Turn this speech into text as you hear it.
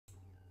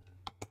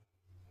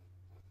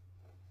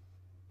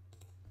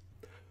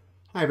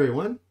Hi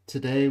everyone.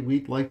 Today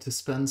we'd like to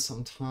spend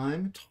some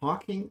time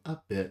talking a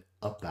bit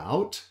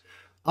about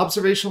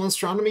observational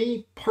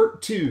astronomy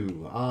part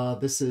 2.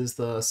 This is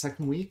the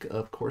second week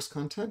of course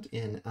content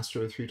in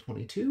Astro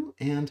 322,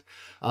 and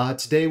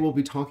today we'll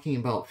be talking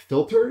about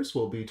filters,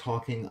 we'll be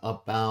talking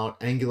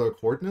about angular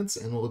coordinates,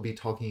 and we'll be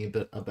talking a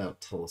bit about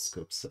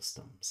telescope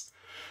systems.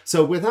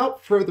 So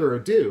without further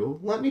ado,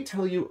 let me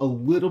tell you a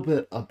little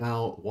bit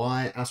about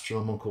why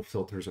astronomical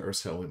filters are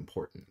so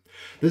important.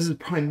 This is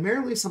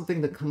primarily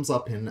something that comes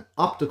up in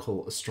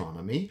optical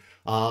astronomy,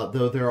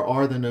 though there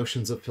are the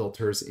notions of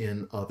filters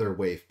in other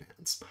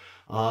wavebands.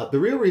 The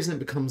real reason it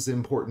becomes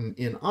important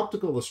in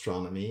optical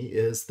astronomy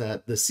is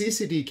that the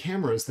CCD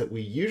cameras that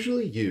we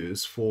usually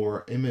use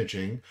for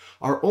imaging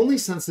are only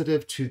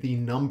sensitive to the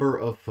number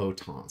of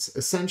photons.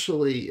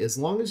 Essentially, as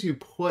long as you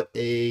put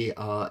a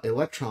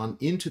electron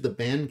into the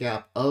band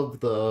gap of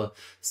the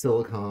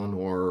silicon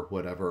or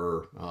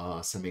whatever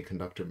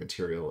semiconductor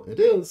material it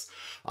is,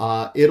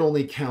 it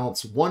only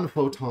counts one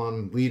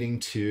photon leading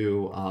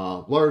to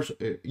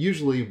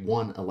usually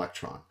one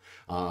electron.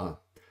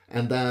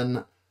 And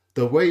then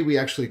the way we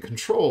actually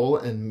control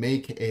and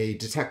make a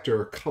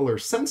detector color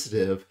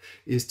sensitive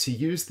is to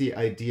use the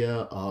idea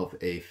of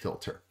a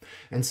filter.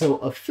 And so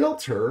a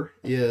filter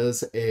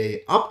is an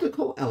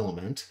optical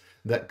element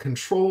that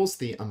controls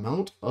the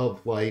amount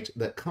of light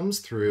that comes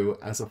through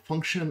as a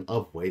function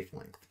of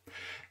wavelength.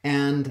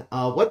 And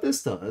what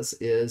this does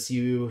is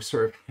you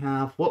sort of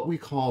have what we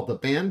call the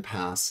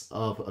bandpass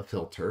of a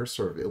filter,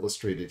 sort of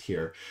illustrated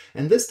here.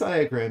 And this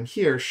diagram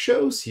here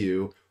shows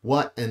you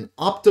what an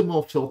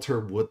optimal filter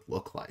would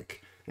look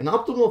like. An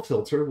optimal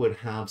filter would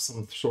have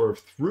some sort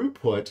of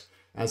throughput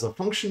as a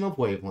function of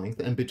wavelength,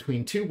 and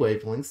between two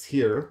wavelengths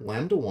here,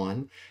 lambda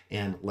 1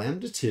 and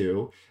lambda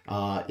 2,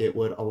 it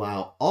would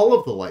allow all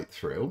of the light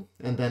through,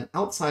 and then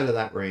outside of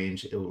that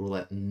range, it would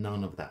let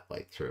none of that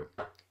light through.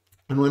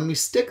 And when we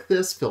stick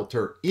this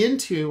filter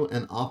into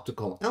an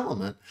optical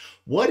element,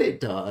 what it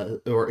does,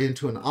 or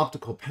into an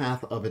optical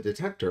path of a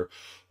detector,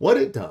 what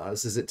it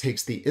does is it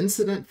takes the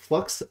incident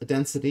flux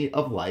density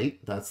of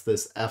light, that's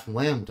this F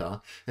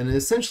lambda, and it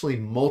essentially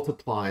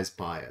multiplies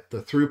by it.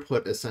 The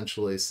throughput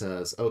essentially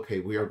says, okay,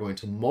 we are going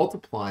to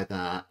multiply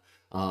that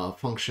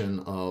function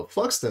of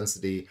flux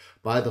density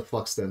by the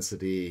flux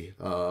density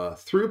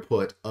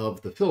throughput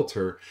of the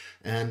filter.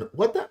 And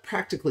what that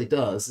practically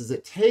does is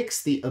it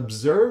takes the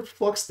observed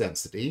flux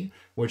density,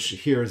 which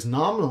here is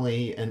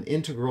nominally an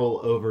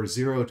integral over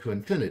 0 to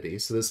infinity.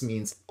 So this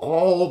means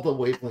all the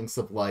wavelengths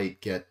of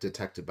light get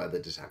detected by the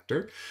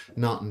detector.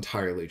 Not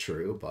entirely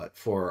true, but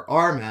for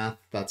our math,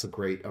 that's a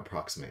great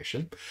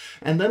approximation.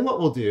 And then what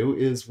we'll do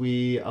is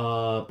we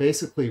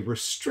basically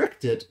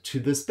restrict it to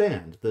this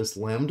band, this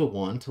lambda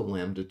 1 to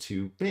lambda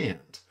 2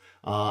 band.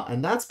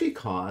 And that's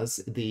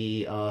because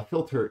the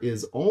filter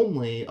is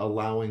only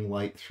allowing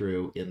light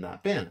through in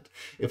that band.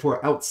 If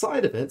we're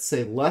outside of it,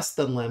 say less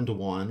than lambda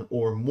 1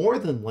 or more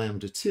than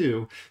lambda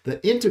 2, the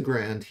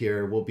integrand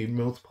here will be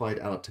multiplied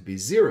out to be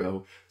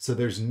 0, so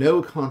there's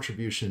no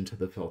contribution to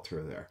the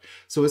filter there.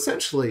 So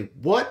essentially,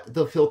 what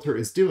the filter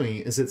is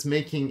doing is it's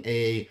making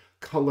a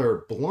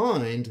color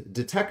blind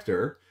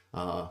detector,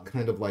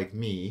 kind of like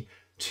me,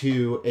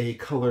 to a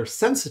color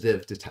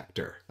sensitive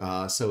detector,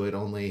 so it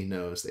only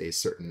knows a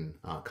certain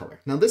color.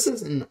 Now this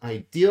is an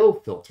ideal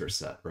filter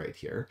set right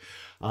here,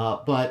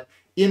 but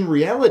in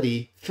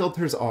reality,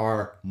 filters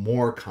are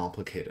more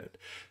complicated.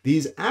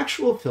 These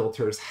actual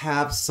filters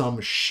have some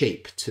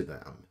shape to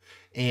them.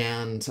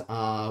 And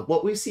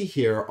what we see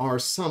here are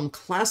some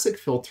classic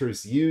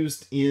filters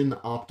used in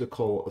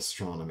optical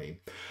astronomy.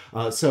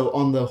 So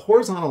on the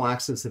horizontal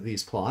axis of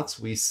these plots,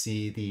 we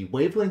see the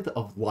wavelength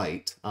of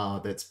light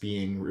that's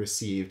being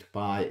received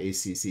by a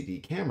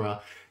CCD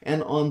camera.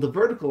 And on the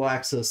vertical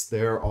axis,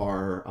 there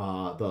are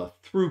the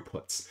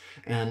throughputs.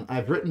 And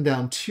I've written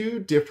down two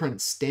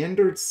different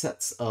standard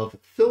sets of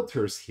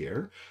filters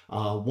here.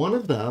 One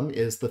of them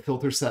is the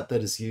filter set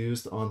that is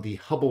used on the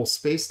Hubble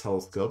Space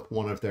Telescope.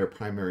 One of their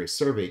primary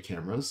survey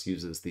cameras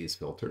uses these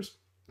filters.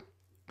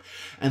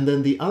 And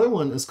then the other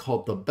one is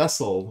called the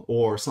Bessel,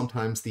 or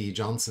sometimes the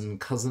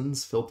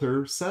Johnson-Cousins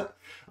filter set.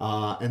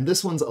 And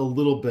this one's a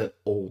little bit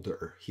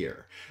older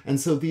here. And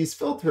so these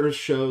filters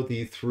show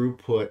the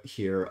throughput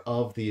here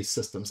of these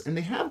systems. And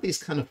they have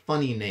these kind of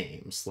funny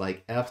names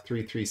like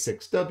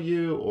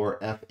F336W or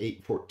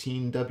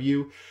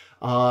F814W.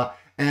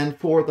 And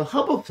for the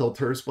Hubble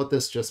filters, what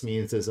this just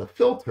means is a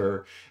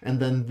filter, and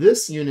then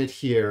this unit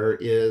here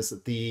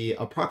is the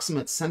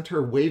approximate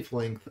center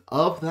wavelength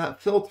of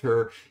that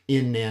filter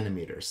in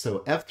nanometers. So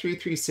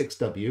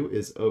F336W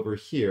is over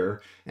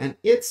here, and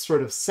its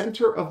sort of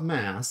center of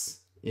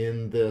mass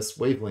in this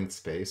wavelength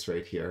space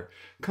right here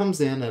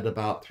comes in at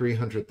about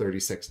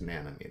 336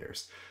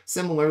 nanometers.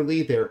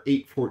 Similarly, their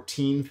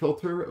 814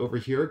 filter over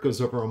here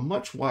goes over a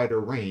much wider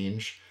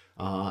range,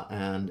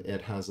 and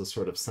it has a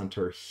sort of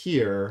center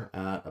here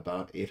at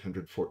about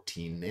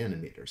 814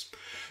 nanometers.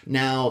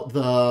 Now,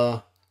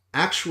 the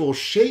actual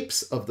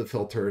shapes of the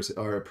filters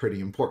are pretty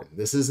important.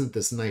 This isn't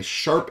this nice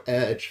sharp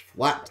edge,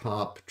 flat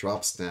top,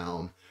 drops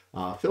down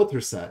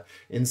filter set.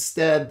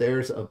 Instead,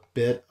 there's a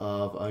bit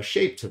of a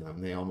shape to them.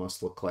 They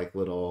almost look like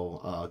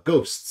little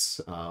ghosts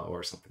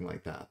or something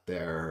like that.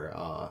 They're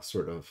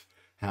sort of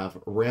have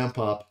a ramp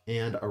up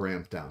and a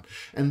ramp down.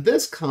 And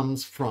this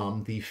comes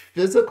from the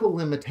physical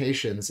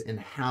limitations in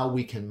how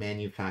we can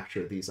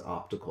manufacture these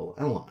optical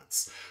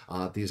elements.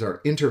 These are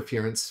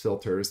interference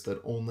filters that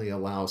only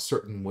allow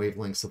certain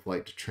wavelengths of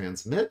light to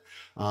transmit,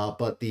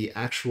 but the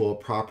actual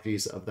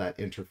properties of that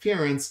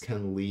interference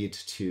can lead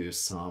to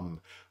some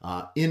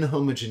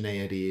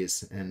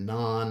inhomogeneities and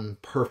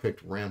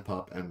non-perfect ramp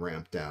up and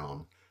ramp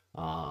down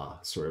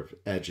sort of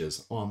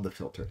edges on the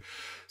filter.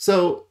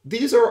 So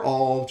these are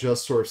all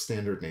just sort of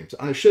standard names.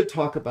 I should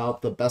talk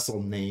about the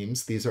Bessel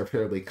names. These are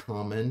fairly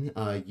common,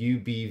 U,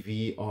 B,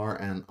 V, R,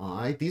 and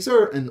I. These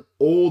are an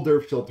older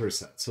filter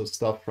set, so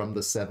stuff from the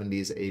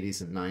 70s,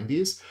 80s, and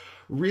 90s.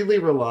 Really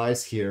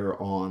relies here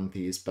on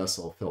these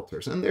Bessel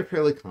filters, and they're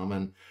fairly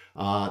common.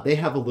 They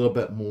have a little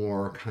bit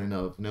more kind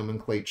of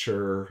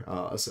nomenclature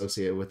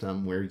associated with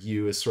them, where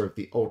U is sort of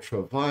the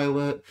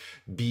ultraviolet,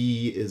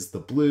 B is the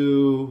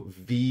blue,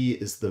 V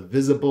is the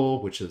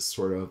visible, which is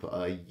sort of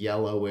a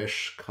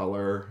yellowish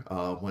color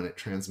when it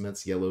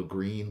transmits.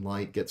 Yellow-green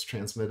light gets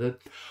transmitted.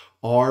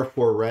 R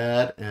for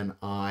red, and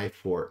I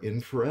for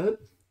infrared.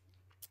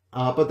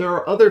 But there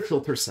are other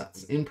filter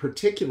sets. In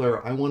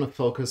particular, I want to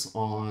focus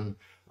on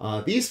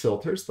these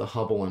filters, the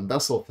Hubble and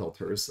Bessel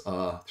filters,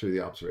 through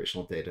the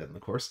observational data in the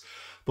course,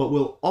 but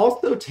we'll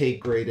also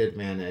take great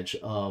advantage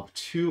of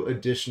two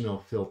additional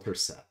filter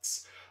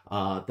sets.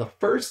 The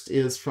first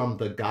is from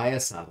the Gaia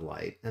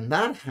satellite, and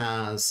that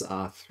has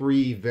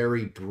three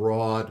very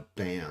broad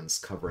bands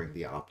covering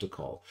the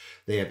optical.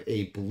 They have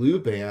a blue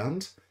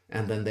band,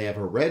 and then they have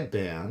a red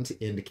band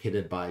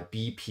indicated by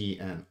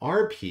BP and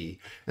RP.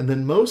 And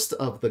then most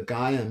of the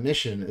Gaia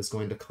mission is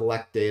going to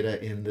collect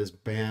data in this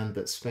band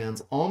that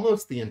spans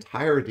almost the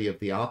entirety of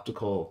the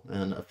optical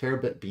and a fair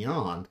bit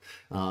beyond.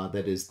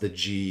 That is the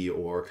G,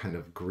 or kind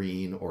of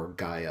green or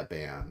Gaia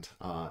band.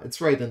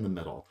 It's right in the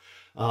middle.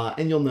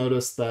 And you'll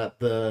notice that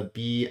the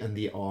B and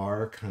the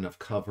R kind of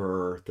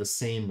cover the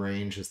same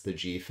range as the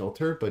G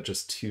filter, but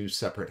just two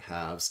separate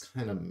halves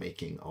kind of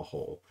making a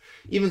whole.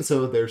 Even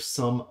so, there's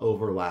some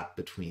overlap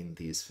between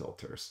these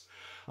filters.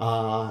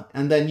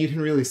 And then you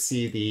can really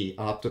see the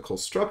optical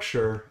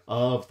structure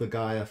of the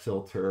Gaia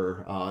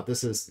filter.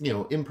 This is,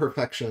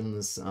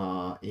 imperfections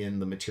in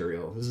the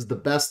material. This is the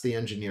best the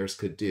engineers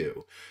could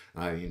do.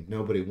 I mean,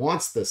 nobody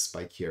wants this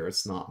spike here.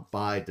 It's not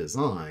by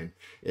design.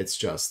 It's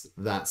just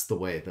that's the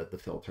way that the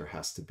filter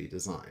has to be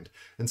designed.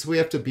 And so we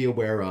have to be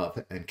aware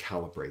of and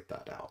calibrate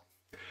that out.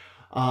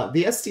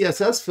 The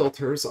SDSS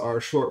filters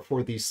are short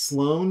for the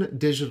Sloan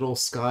Digital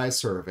Sky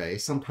Survey,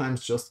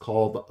 sometimes just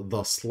called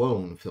the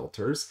Sloan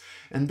filters.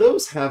 And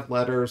those have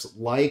letters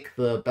like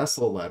the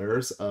Bessel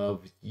letters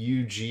of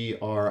U, G,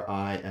 R,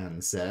 I,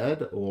 and Z,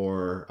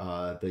 or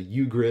the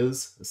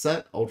UGRIS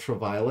set,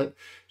 ultraviolet,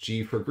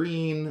 G for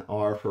green,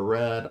 R for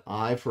red,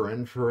 I for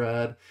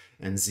infrared,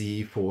 and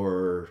Z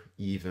for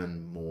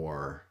even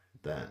more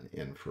than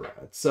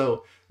infrared.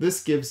 So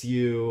this gives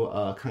you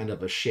kind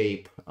of a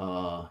shape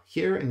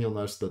here, and you'll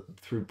notice the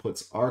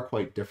throughputs are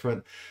quite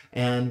different.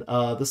 And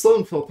the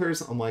Sloan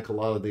filters, unlike a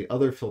lot of the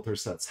other filter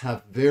sets,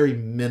 have very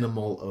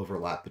minimal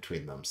overlap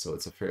between them. So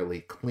it's a fairly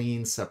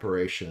clean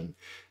separation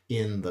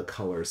in the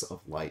colors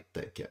of light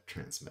that get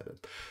transmitted.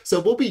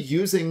 So we'll be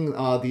using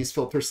these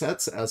filter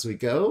sets as we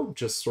go.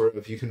 Just sort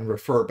of, you can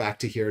refer back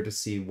to here to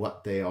see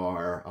what they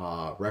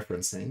are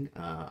referencing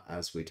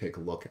as we take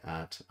a look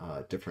at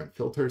different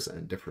filters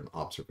and different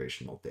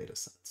observational data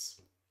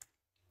sets.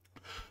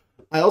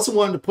 I also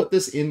wanted to put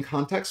this in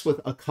context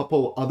with a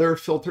couple other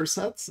filter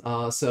sets.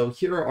 So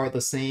here are the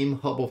same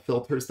Hubble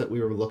filters that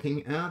we were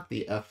looking at,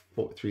 the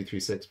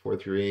F336,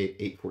 438,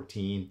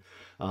 814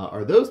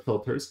 are those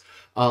filters.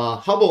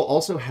 Hubble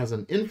also has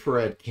an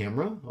infrared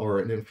camera, or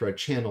an infrared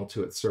channel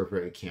to its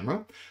survey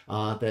camera,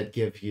 that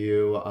give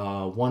you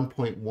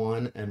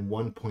 1.1 and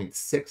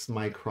 1.6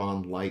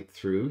 micron light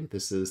through.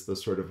 This is the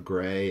sort of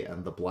gray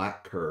and the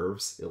black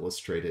curves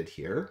illustrated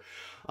here.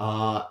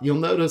 You'll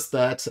notice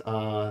that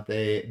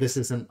this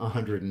isn't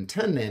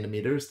 110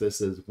 nanometers, this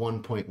is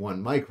 1.1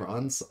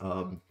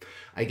 microns.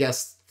 I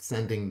guess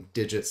sending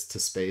digits to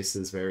space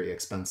is very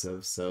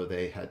expensive, so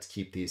they had to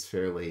keep these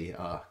fairly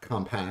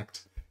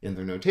compact in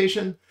their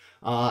notation.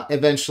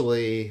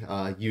 Eventually,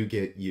 you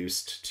get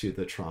used to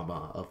the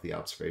trauma of the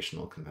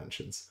observational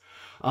conventions.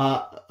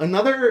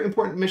 Another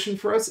important mission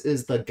for us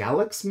is the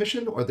GALEX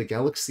mission, or the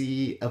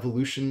Galaxy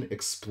Evolution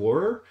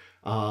Explorer.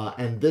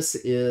 And this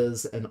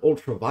is an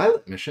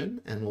ultraviolet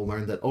mission, and we'll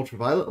learn that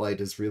ultraviolet light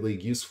is really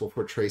useful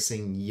for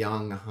tracing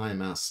young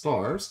high-mass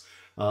stars.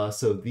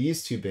 So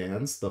these two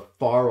bands, the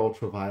far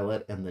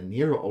ultraviolet and the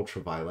near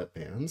ultraviolet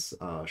bands,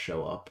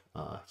 show up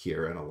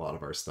here in a lot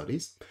of our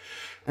studies.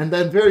 And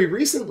then very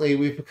recently,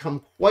 we've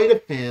become quite a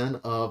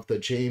fan of the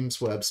James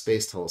Webb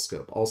Space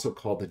Telescope, also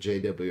called the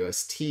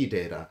JWST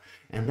data.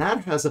 And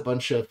that has a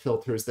bunch of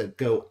filters that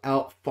go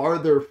out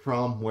farther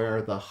from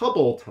where the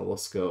Hubble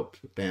telescope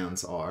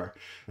bands are.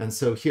 And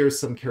so here's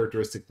some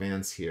characteristic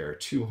bands here,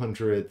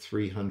 200,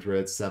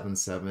 300,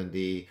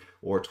 770,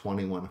 or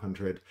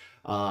 2100.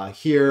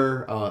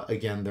 Here,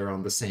 again, they're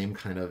on the same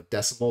kind of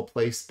decimal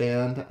place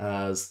band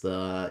as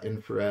the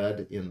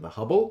infrared in the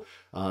Hubble.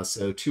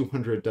 So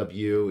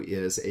 200W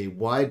is a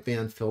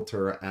wideband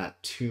filter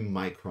at 2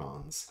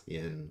 microns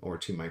or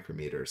 2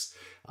 micrometers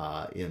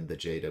in the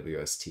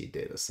JWST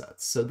data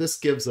sets. So this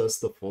gives us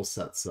the full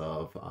sets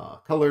of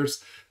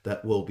colors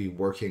that we'll be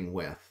working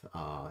with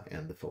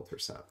in the filter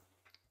set.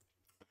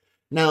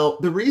 Now,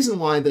 the reason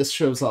why this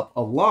shows up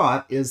a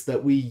lot is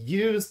that we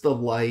use the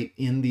light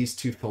in these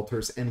two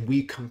filters and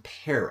we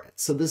compare it.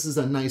 So this is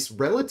a nice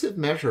relative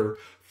measure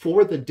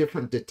for the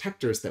different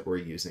detectors that we're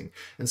using.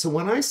 And so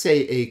when I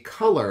say a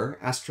color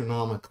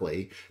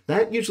astronomically,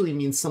 that usually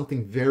means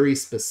something very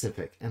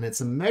specific. And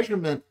it's a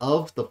measurement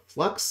of the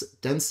flux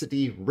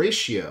density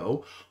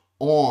ratio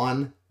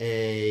on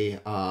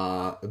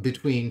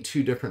between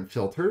two different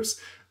filters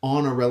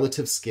on a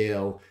relative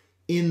scale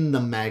in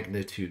the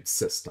magnitude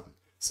system.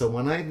 So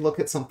when I look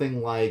at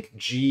something like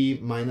G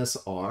minus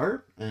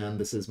R, and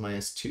this is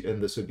 -2,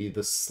 and this would be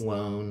the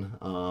Sloan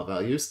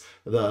values,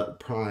 the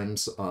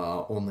primes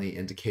only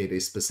indicate a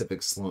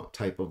specific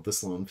type of the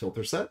Sloan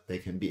filter set. They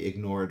can be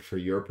ignored for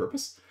your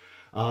purpose.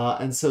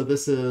 And so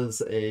this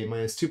is a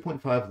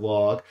 -2.5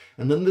 log,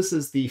 and then this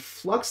is the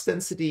flux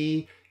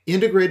density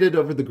integrated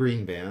over the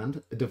green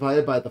band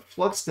divided by the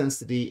flux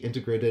density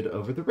integrated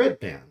over the red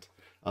band.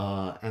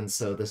 And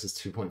so this is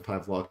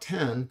 2.5 log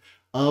 10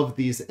 of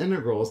these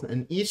integrals,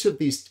 and each of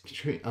these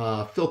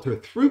filter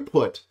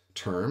throughput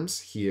terms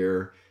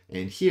here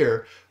and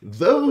here,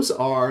 those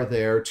are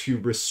there to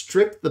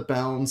restrict the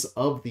bounds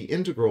of the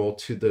integral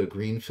to the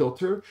green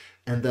filter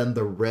and then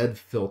the red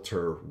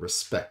filter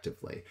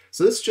respectively.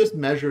 So this just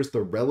measures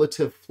the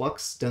relative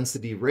flux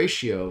density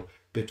ratio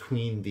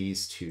between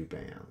these two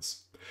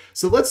bands.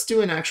 So let's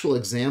do an actual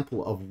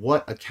example of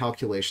what a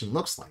calculation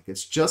looks like.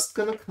 It's just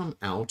going to come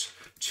out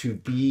to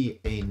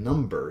be a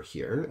number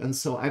here. And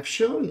so I've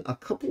shown a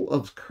couple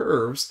of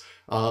curves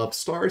of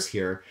stars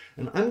here,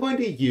 and I'm going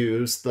to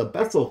use the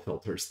Bessel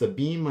filters, the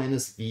B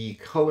minus V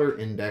color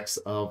index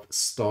of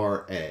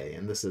star A.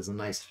 And this is a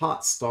nice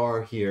hot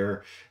star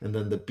here. And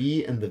then the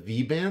B and the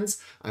V bands,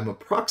 I'm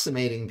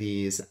approximating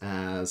these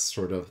as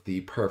sort of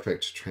the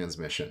perfect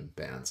transmission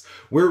bands.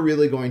 We're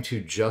really going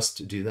to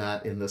just do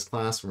that in this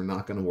class. We're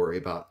not going to worry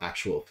about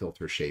actual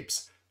filter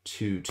shapes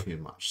too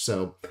much.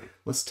 So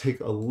let's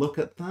take a look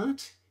at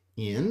that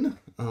in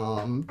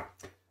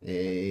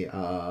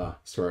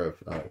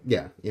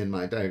in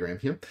my diagram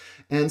here.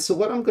 And so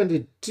what I'm going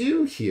to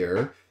do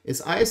here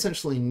is I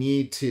essentially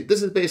need to,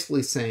 this is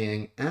basically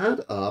saying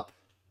add up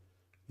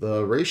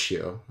the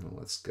ratio.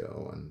 Let's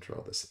go and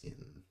draw this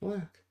in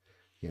black.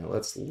 Yeah,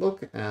 let's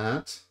look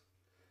at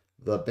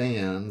the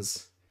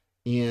bands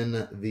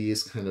in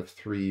these kind of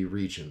three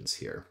regions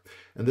here.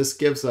 And this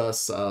gives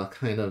us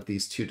kind of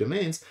these two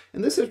domains.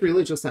 And this is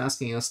really just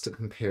asking us to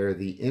compare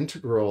the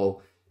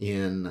integral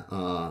in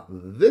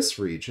this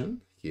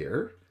region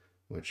here,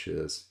 which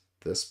is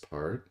this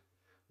part.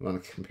 We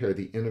want to compare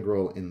the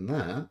integral in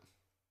that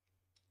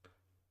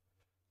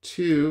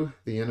to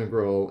the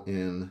integral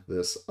in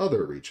this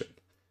other region.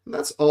 And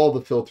that's all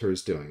the filter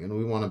is doing. And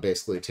we want to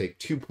basically take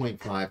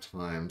 2.5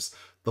 times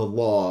the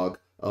log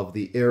of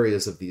the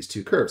areas of these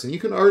two curves. And you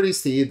can already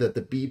see that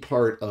the B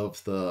part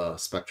of the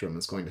spectrum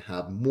is going to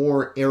have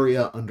more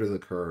area under the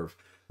curve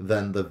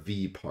than the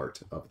V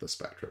part of the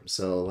spectrum.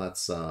 So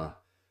let's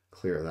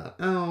clear that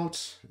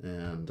out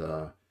and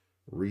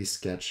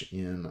resketch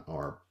in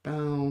our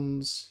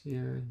bounds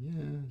here.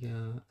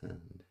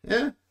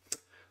 And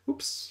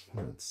oops,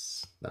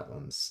 that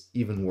one's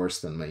even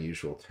worse than my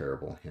usual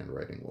terrible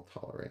handwriting will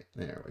tolerate.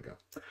 There we go.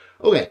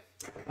 Okay,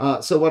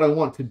 so what I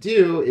want to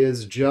do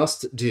is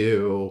just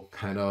do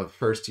kind of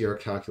first year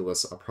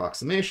calculus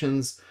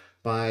approximations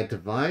by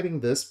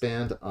dividing this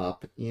band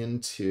up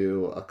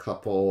into a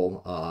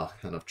couple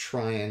kind of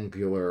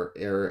triangular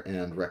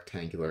and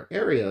rectangular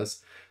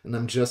areas, and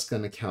I'm just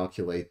going to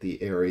calculate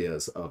the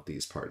areas of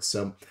these parts.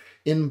 So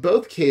in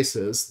both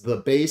cases, the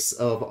base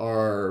of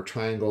our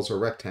triangles or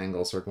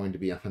rectangles are going to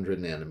be 100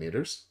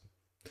 nanometers.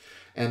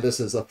 And this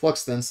is a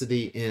flux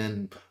density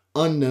in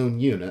unknown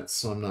units,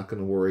 so I'm not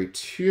going to worry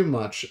too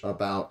much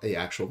about the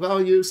actual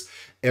values.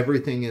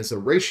 Everything is a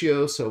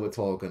ratio, so it's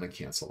all going to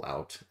cancel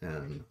out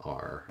and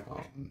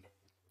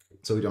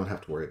so we don't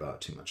have to worry about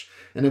it too much.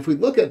 And if we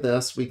look at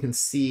this, we can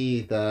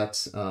see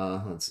that,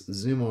 let's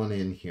zoom on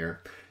in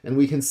here, and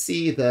we can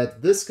see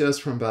that this goes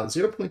from about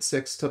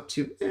 0.6 up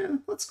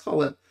to, let's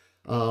call it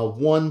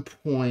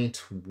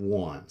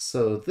 1.1.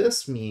 So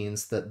this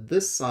means that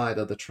this side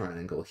of the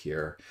triangle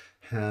here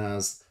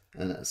has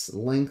a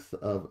length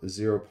of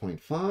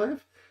 0.5,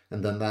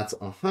 and then that's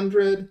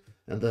 100,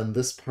 and then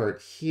this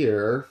part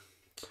here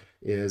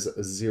is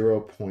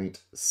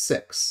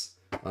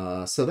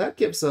 0.6. So that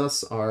gives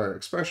us our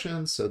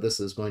expression. So this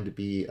is going to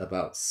be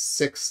about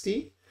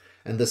 60.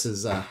 And this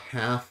is a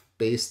half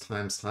base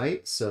times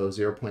height. So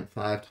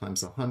 0.5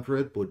 times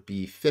 100 would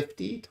be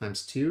 50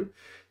 times 2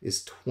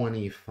 is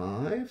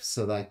 25.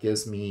 So that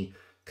gives me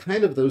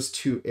kind of those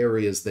two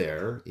areas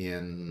there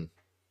in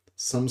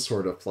some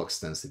sort of flux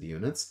density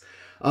units.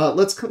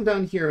 Let's come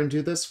down here and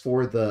do this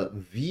for the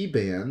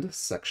V-band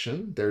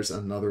section. There's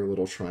another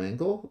little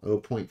triangle,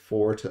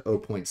 0.4 to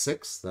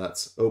 0.6.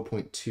 That's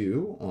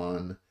 0.2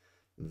 on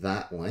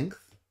that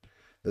length.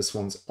 This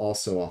one's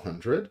also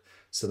 100.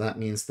 So that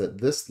means that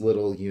this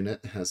little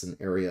unit has an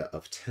area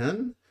of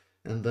 10.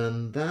 And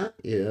then that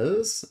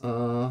is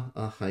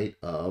a height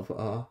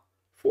of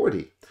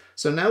 40.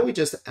 So now we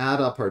just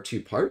add up our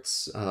two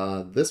parts.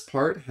 This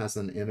part has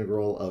an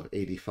integral of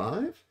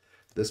 85.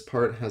 This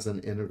part has an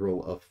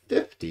integral of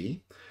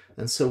 50.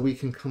 And so we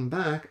can come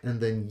back and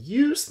then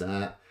use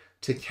that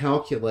to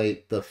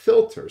calculate the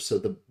filter. So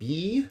the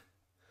B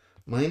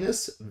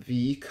minus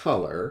V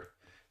color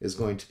is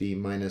going to be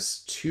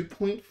minus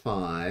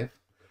 2.5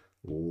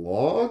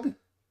 log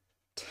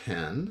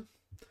 10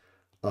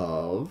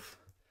 of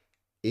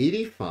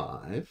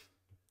 85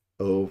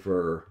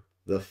 over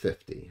the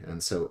 50.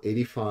 And so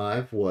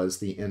 85 was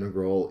the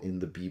integral in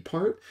the B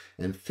part,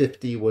 and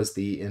 50 was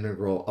the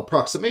integral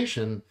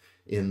approximation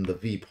in the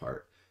V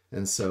part.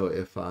 And so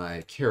if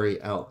I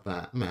carry out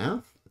that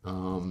math,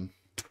 I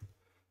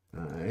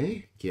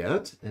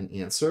get an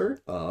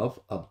answer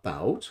of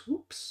about,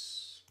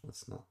 oops,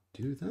 let's not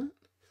do that,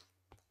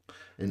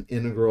 an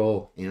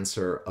integral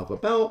answer of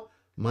about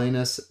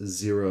minus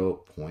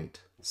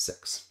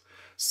 0.6.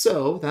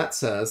 So that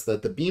says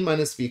that the B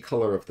minus V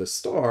color of the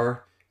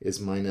star is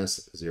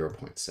minus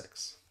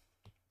 0.6.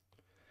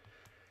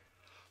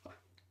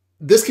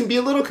 This can be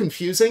a little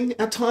confusing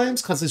at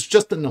times because it's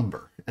just a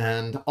number.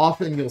 And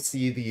often you'll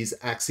see these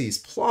axes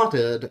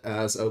plotted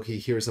as, okay,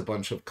 here's a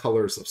bunch of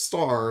colors of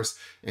stars,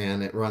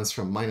 and it runs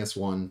from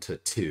 -1 to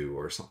 2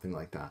 or something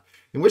like that.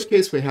 In which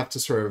case we have to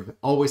sort of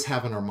always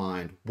have in our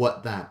mind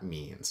what that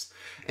means.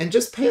 And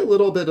just pay a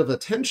little bit of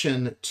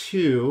attention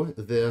to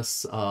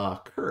this,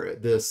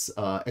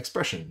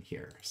 expression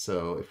here.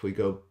 So if we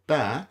go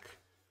back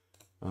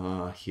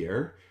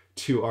here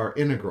to our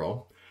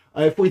integral,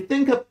 if we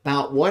think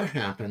about what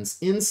happens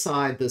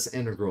inside this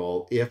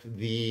integral, if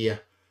the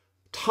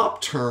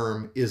top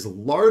term is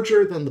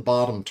larger than the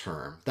bottom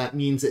term, that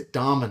means it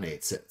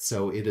dominates it.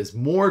 So it is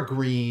more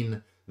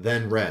green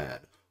than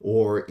red.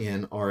 Or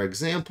in our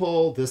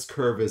example, this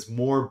curve is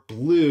more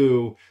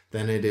blue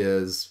than it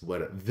is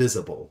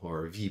visible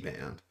or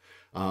V-band.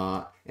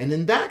 And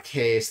in that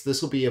case,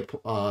 this will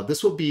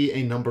be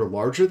a number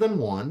larger than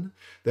 1.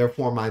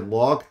 Therefore, my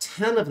log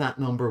 10 of that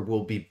number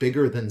will be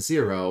bigger than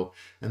 0.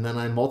 And then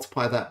I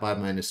multiply that by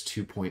minus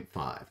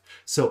 2.5.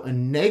 So a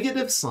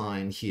negative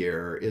sign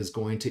here is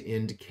going to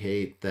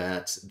indicate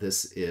that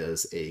this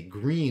is a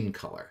green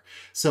color.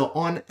 So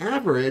on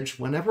average,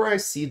 whenever I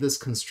see this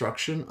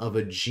construction of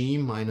a G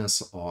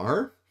minus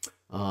R,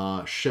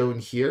 shown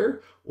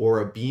here,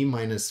 or a B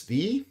minus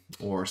V,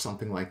 or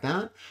something like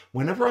that.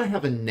 Whenever I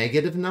have a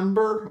negative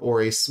number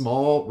or a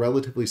small,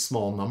 relatively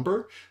small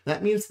number,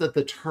 that means that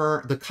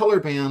the color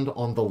band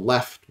on the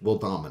left will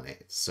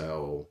dominate.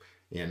 So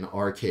in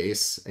our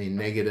case, a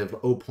negative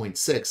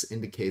 0.6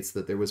 indicates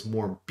that there was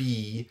more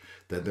B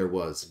than there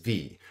was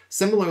V.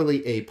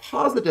 Similarly, a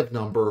positive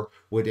number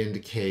would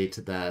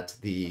indicate that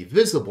the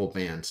visible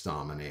band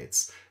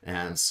dominates.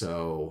 And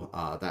so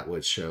that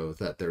would show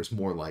that there's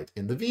more light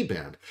in the V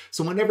band.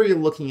 So whenever you're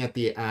looking at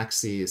the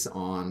axes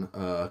on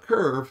a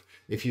curve,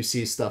 if you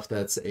see stuff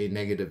that's a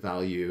negative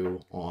value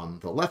on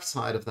the left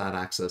side of that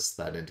axis,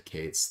 that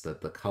indicates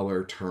that the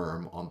color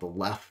term on the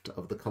left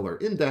of the color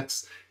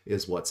index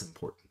is what's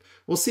important.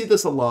 We'll see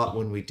this a lot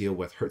when we deal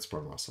with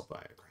Hertzsprung-Russell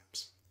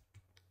diagrams.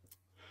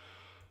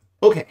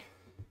 Okay,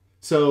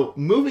 so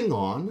moving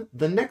on,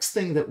 the next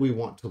thing that we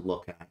want to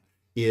look at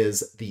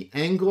is the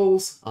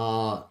angles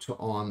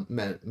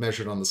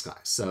measured on the sky.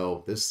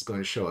 So this is going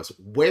to show us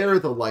where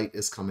the light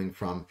is coming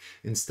from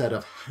instead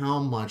of how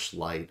much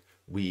light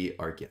we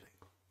are getting.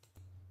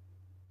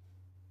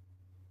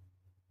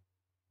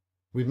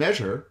 We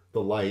measure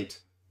the light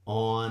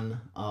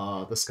on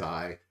the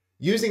sky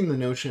using the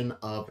notion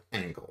of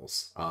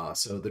angles.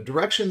 So the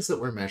directions that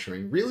we're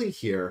measuring really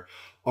here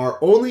are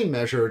only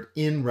measured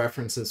in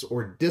references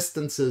or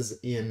distances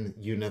in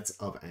units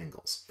of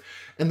angles.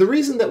 And the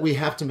reason that we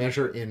have to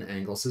measure in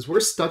angles is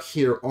we're stuck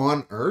here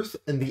on Earth,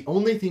 and the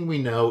only thing we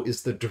know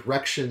is the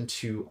direction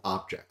to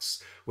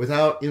objects.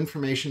 Without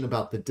information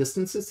about the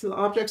distances to the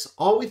objects,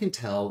 all we can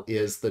tell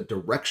is the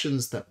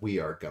directions that we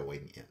are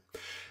going in.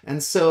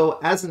 And so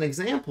as an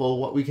example,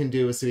 what we can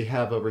do is we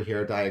have over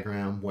here a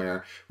diagram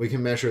where we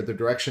can measure the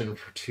direction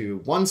to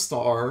one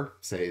star,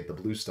 say the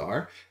blue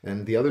star,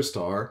 and the other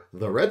star,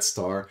 the red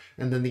star,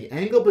 and then the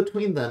angle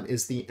between them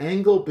is the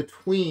angle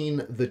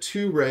between the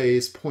two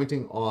rays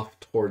pointing off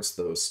towards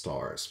those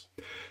stars.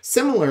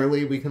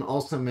 Similarly, we can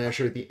also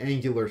measure the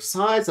angular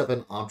size of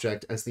an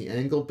object as the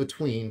angle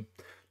between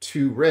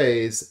two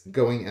rays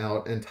going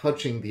out and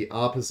touching the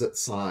opposite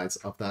sides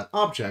of that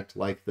object,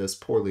 like this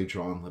poorly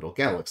drawn little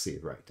galaxy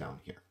right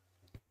down here.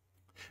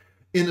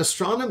 In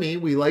astronomy,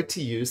 we like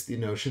to use the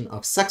notion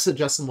of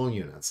sexagesimal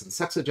units, and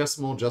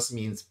sexagesimal just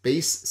means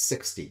base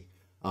 60.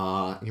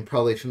 You're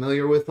probably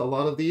familiar with a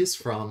lot of these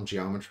from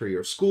geometry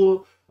or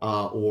school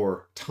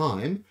or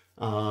time.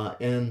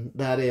 And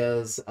that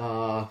is,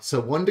 so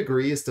 1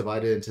 degree is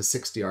divided into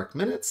 60 arc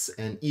minutes,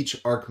 and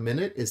each arc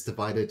minute is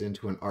divided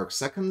into an arc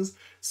seconds.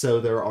 So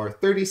there are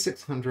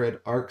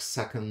 3,600 arc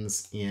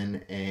seconds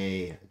in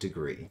a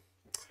degree.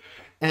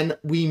 And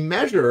we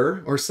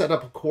measure or set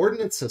up a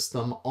coordinate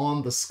system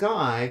on the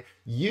sky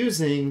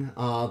using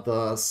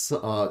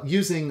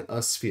using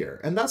a sphere.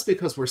 And that's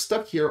because we're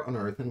stuck here on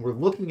Earth and we're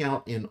looking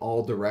out in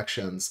all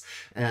directions.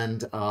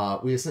 And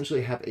we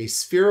essentially have a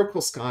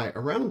spherical sky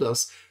around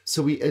us.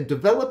 So we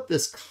developed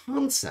this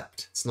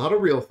concept. It's not a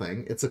real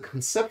thing. It's a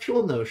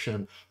conceptual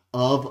notion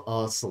of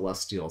a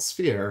celestial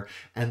sphere,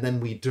 and then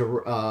we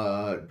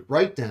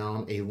write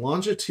down a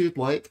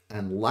longitude-like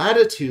and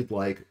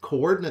latitude-like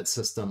coordinate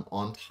system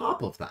on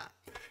top of that.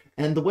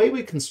 And the way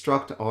we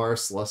construct our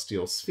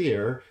celestial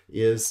sphere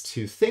is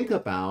to think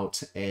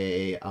about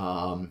a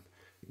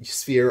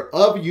sphere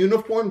of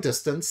uniform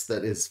distance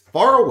that is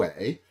far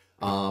away,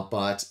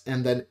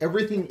 and then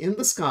everything in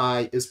the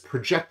sky is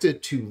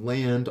projected to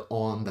land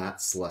on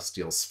that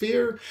celestial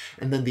sphere,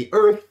 and then the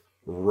Earth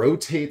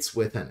rotates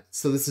within it.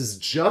 So this is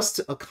just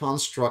a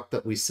construct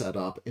that we set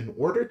up in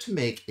order to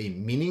make a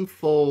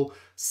meaningful,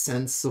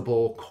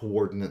 sensible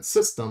coordinate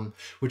system,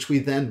 which we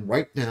then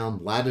write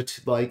down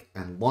latitude-like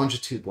and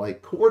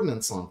longitude-like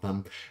coordinates on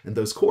them. And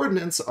those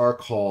coordinates are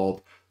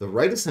called the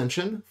right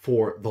ascension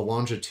for the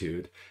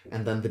longitude,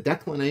 and then the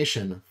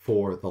declination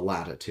for the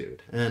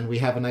latitude. And we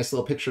have a nice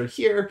little picture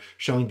here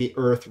showing the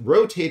Earth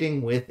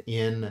rotating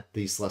within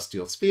the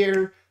celestial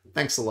sphere.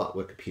 Thanks a lot,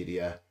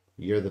 Wikipedia.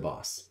 You're the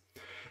boss.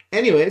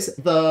 Anyways,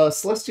 the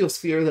celestial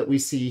sphere that we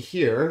see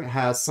here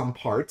has some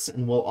parts,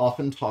 and we'll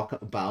often talk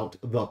about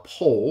the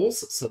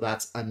poles. So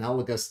that's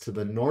analogous to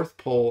the North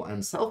Pole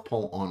and South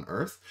Pole on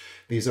Earth.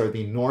 These are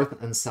the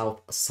North and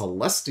South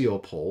celestial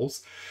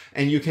poles.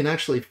 And you can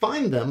actually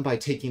find them by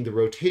taking the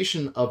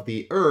rotation of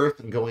the Earth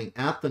and going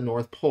at the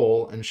North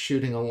Pole and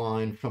shooting a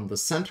line from the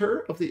center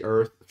of the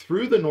Earth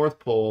through the North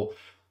Pole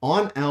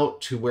on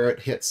out to where it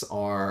hits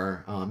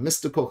our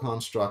mystical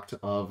construct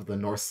of the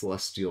North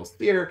Celestial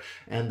Sphere,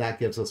 and that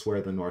gives us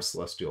where the North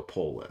Celestial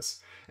Pole is.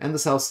 And the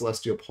South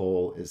Celestial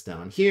Pole is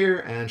down here,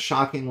 and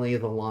shockingly,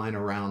 the line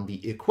around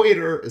the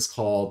equator is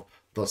called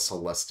the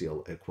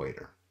Celestial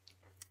Equator.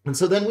 And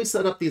so then we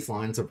set up these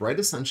lines of right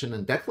ascension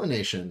and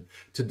declination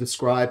to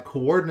describe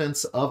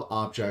coordinates of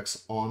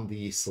objects on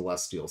the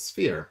celestial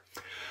sphere.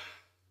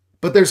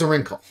 But there's a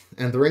wrinkle,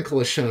 and the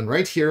wrinkle is shown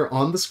right here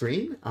on the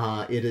screen.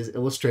 It is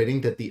illustrating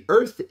that the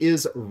Earth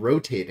is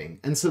rotating.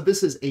 And so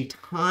this is a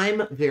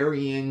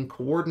time-varying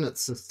coordinate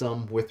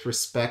system with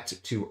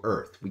respect to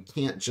Earth. We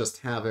can't just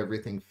have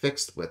everything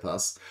fixed with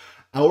us.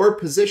 Our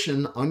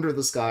position under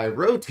the sky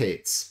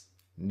rotates.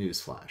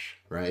 Newsflash,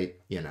 right?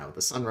 You know,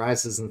 the sun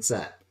rises and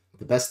sets.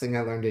 The best thing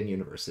I learned in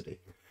university.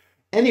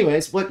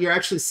 Anyways, what you're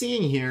actually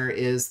seeing here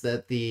is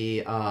that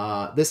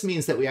this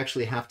means that we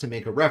actually have to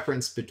make a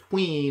reference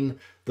between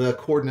the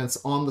coordinates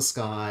on the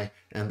sky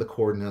and the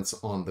coordinates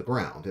on the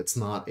ground. It's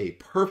not a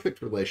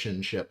perfect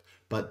relationship,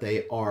 but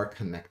they are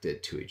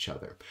connected to each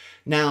other.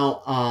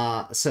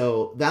 Now,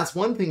 so that's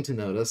one thing to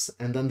notice.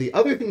 And then the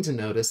other thing to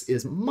notice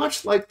is,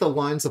 much like the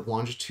lines of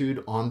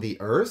longitude on the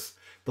Earth,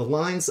 the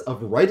lines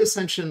of right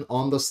ascension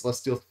on the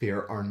celestial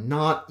sphere are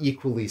not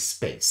equally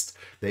spaced.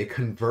 They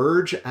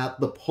converge at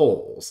the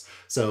poles.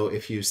 So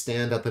if you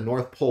stand at the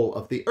North Pole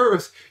of the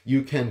Earth,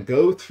 you can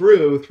go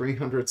through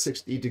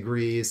 360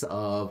 degrees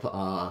of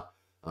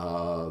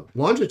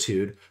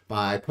longitude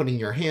by putting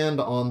your hand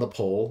on the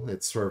pole.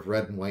 It's sort of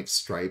red and white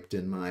striped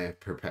in my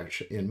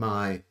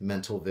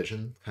mental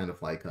vision, kind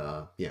of like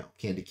a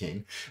candy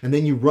cane. And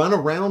then you run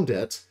around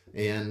it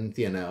and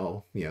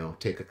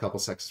take a couple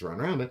seconds to run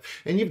around it,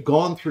 and you've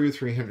gone through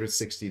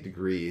 360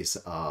 degrees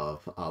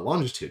of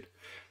longitude.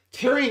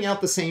 Carrying out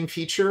the same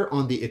feature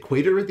on the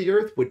equator of the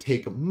Earth would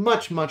take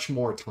much, much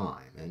more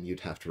time, and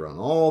you'd have to run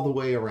all the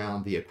way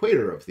around the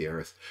equator of the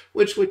Earth,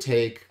 which would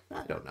take,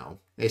 I don't know,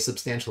 a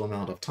substantial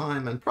amount of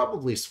time, and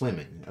probably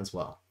swimming as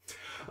well.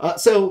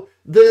 So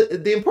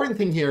the important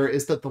thing here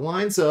is that the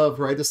lines of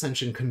right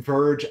ascension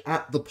converge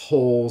at the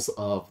poles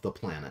of the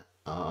planet.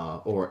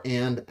 Or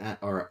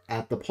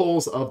at the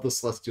poles of the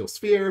celestial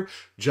sphere,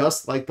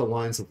 just like the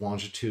lines of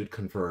longitude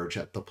converge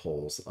at the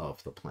poles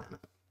of the planet.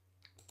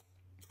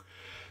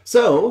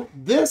 So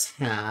this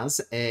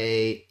has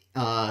a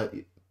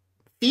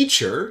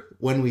feature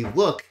when we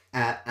look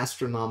at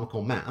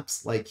astronomical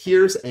maps. Like,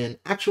 here's an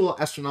actual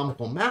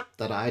astronomical map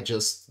that I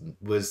just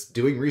was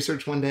doing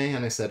research one day,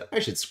 and I said I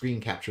should screen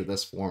capture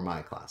this for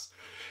my class.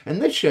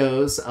 And this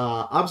shows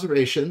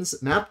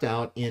observations mapped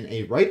out in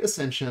a right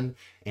ascension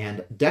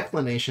and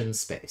declination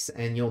space.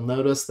 And you'll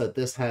notice that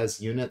this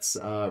has units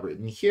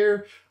written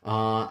here,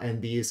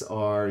 and these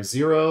are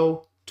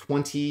 0,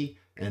 20,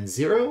 and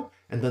 0.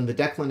 And then the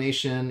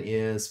declination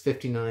is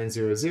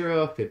 5900,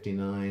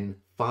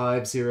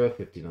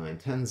 5950,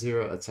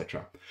 5910,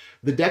 etc.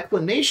 The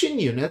declination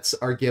units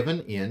are given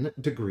in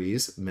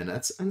degrees,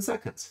 minutes, and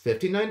seconds.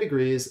 59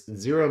 degrees,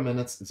 0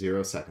 minutes,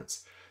 0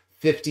 seconds.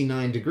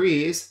 59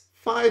 degrees,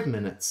 5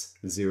 minutes,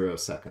 0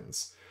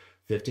 seconds.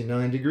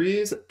 59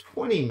 degrees,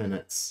 20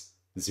 minutes,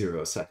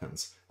 0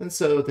 seconds. And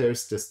so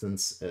there's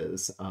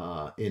distances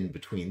in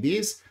between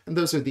these, and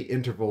those are the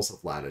intervals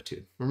of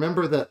latitude.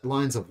 Remember that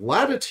lines of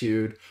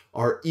latitude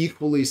are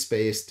equally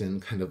spaced in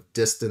kind of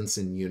distance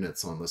in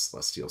units on the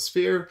celestial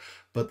sphere,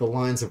 but the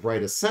lines of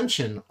right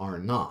ascension are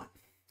not.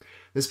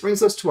 This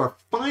brings us to our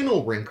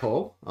final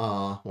wrinkle,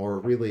 or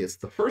really it's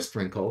the first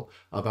wrinkle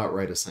about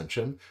right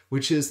ascension,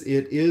 which is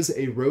it is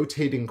a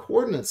rotating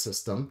coordinate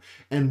system,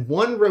 and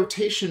one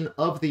rotation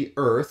of the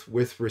Earth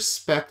with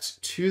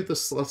respect to the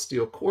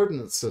celestial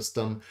coordinate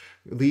system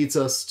leads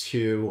us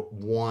to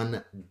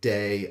 1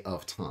 day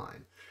of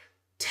time.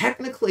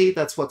 Technically,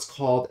 that's what's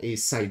called a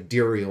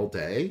sidereal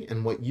day,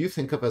 and what you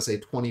think of as a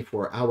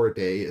 24-hour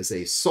day is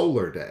a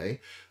solar day.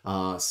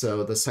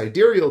 So the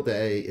sidereal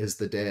day is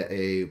the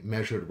day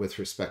measured with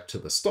respect to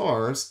the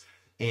stars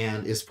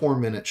and is 4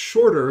 minutes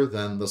shorter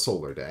than the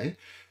solar day.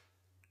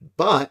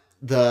 But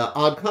the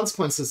odd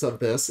consequences of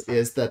this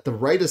is that the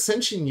right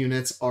ascension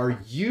units are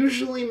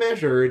usually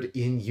measured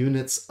in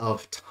units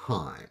of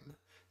time,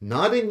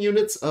 not in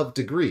units of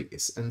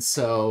degrees. And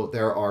so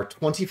there are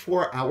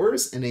 24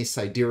 hours in a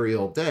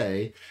sidereal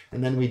day,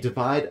 and then we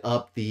divide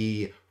up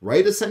the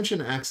right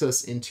ascension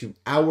axis into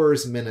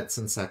hours, minutes,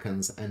 and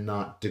seconds, and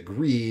not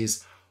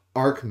degrees,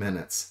 arc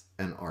minutes,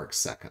 and arc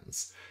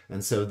seconds.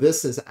 And so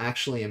this is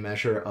actually a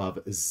measure of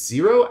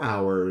 0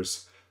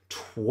 hours,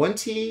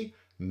 20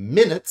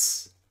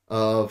 minutes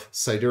of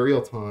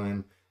sidereal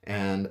time,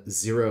 and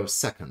 0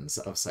 seconds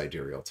of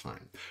sidereal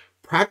time.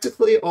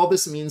 Practically, all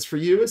this means for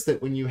you is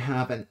that when you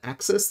have an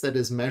axis that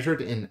is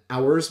measured in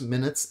hours,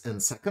 minutes,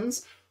 and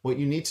seconds, what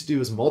you need to do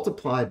is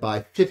multiply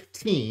by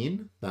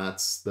 15,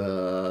 that's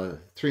the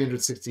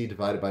 360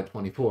 divided by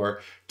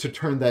 24, to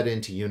turn that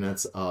into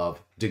units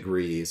of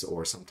degrees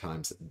or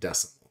sometimes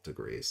decimal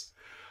degrees.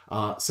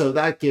 So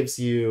that gives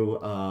you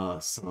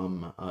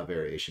some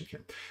variation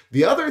here.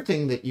 The other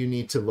thing that you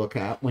need to look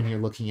at when you're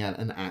looking at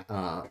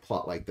a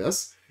plot like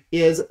this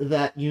is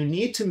that you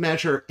need to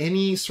measure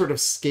any sort of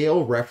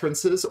scale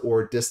references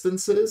or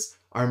distances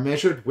are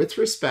measured with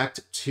respect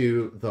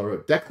to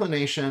the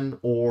declination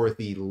or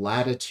the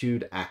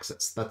latitude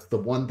axis. That's the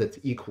one that's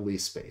equally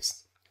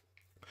spaced.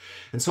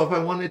 And so if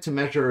I wanted to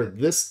measure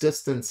this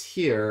distance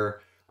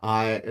here,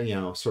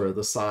 sort of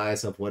the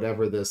size of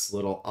whatever this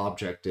little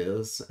object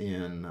is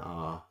in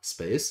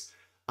space,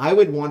 I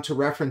would want to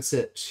reference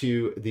it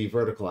to the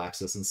vertical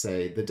axis and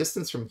say the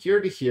distance from here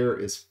to here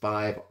is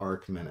 5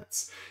 arc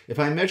minutes. If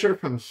I measure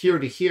from here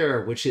to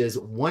here, which is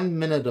 1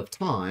 minute of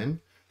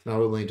time,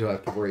 not only do I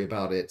have to worry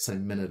about it's a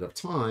minute of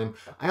time,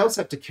 I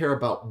also have to care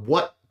about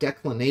what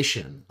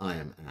declination I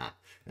am at.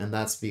 And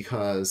that's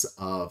because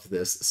of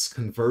this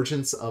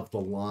convergence of the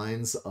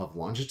lines of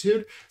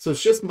longitude. So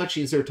it's just much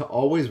easier to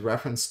always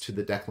reference to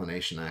the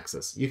declination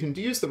axis. You can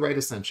use the right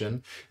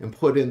ascension and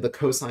put in the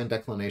cosine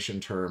declination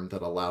term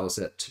that allows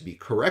it to be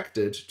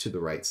corrected to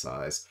the right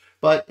size.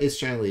 But it's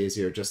generally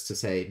easier just to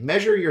say,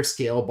 measure your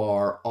scale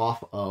bar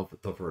off of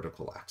the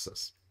vertical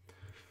axis.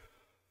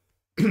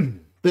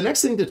 The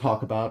next thing to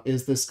talk about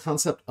is this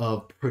concept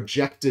of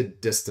projected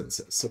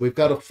distances. So we've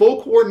got a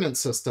full coordinate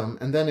system,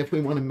 and then if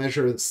we want to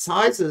measure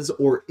sizes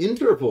or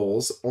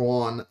intervals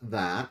on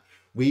that,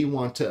 we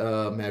want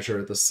to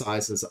measure the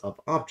sizes of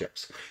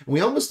objects. And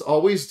we almost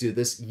always do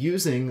this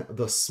using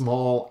the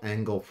small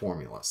angle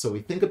formula. So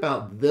we think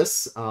about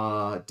this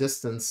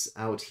distance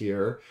out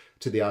here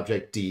to the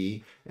object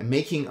D and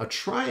making a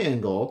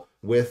triangle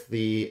with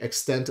the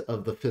extent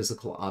of the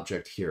physical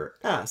object here,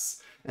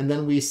 S. And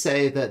then we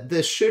say that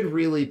this should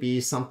really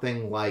be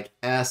something like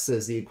S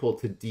is equal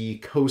to D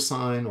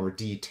cosine or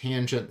D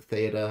tangent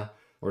theta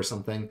or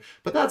something.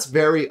 But that's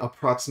very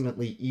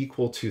approximately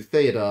equal to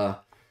theta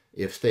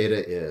if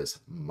theta is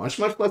much,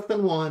 much less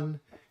than 1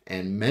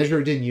 and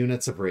measured in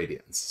units of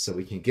radians. So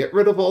we can get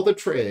rid of all the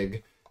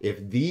trig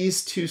if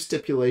these two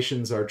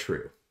stipulations are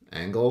true.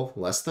 Angle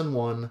less than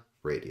 1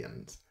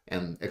 radians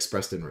and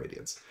expressed in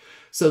radians.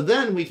 So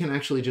then we can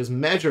actually just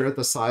measure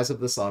the size of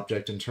this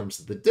object in terms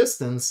of the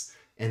distance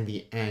and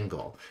the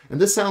angle. And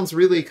this sounds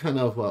really kind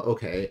of,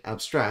 okay,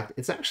 abstract.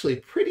 It's actually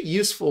pretty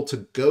useful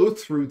to go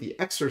through the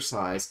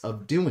exercise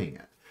of doing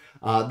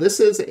it. This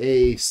is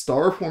a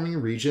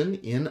star-forming region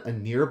in a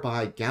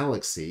nearby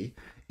galaxy,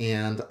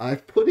 and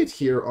I've put it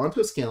here onto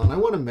a scale, and I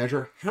want to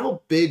measure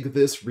how big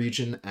this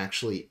region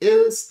actually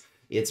is.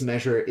 It's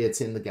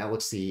in the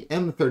galaxy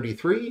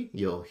M33.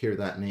 You'll hear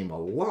that name a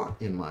lot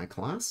in my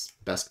class,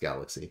 best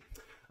galaxy.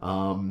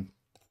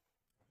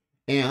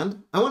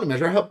 And I want to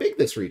measure how big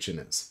this region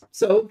is.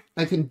 So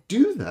I can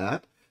do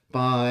that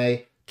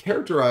by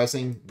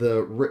characterizing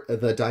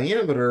the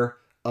diameter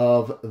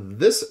of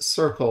this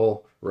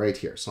circle right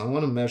here. So I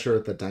want to measure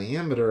the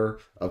diameter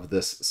of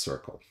this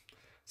circle.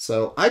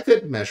 So I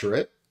could measure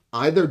it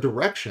either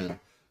direction,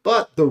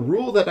 But the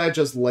rule that I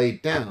just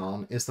laid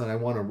down is that I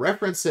want to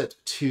reference it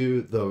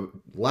to the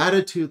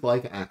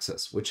latitude-like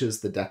axis, which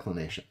is the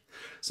declination.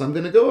 So I'm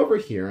going to go over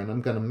here and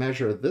I'm going to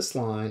measure this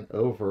line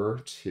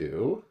over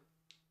to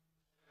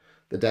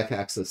the deck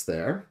axis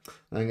there.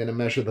 I'm going to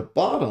measure the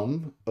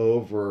bottom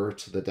over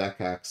to the deck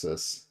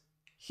axis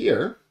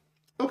here.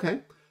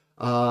 Okay,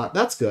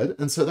 that's good.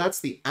 And so that's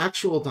the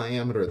actual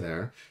diameter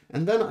there.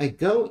 And then I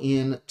go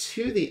in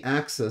to the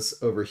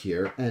axis over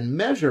here and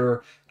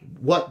measure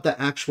what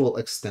the actual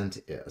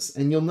extent is.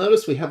 And you'll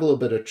notice we have a little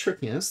bit of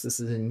trickiness. This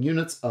is in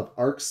units of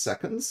arc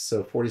seconds.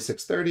 So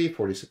 4630,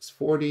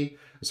 4640,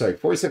 sorry,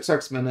 46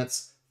 arc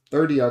minutes,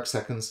 30 arc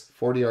seconds,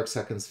 40 arc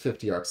seconds,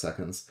 50 arc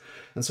seconds.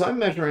 And so I'm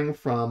measuring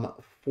from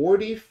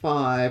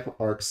 45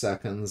 arc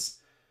seconds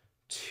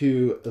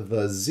to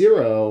the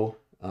 0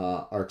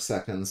 arc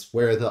seconds,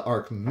 where the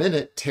arc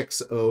minute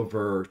ticks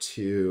over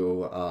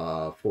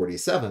to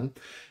 47.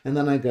 And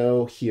then I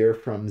go here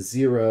from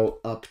 0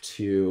 up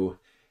to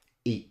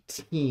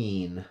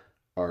 18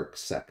 arc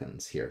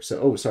seconds here. So,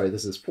 oh, sorry,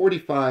 this is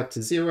 45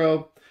 to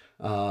 0.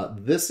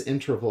 This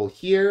interval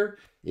here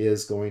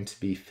is going to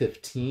be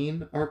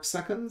 15 arc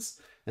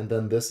seconds. And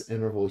then this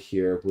interval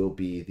here will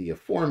be the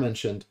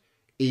aforementioned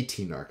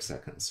 18 arc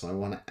seconds. So I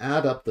want to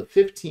add up the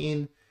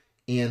 15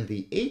 and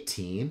the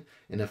 18,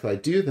 and if I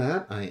do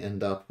that, I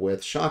end up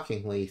with,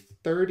 shockingly,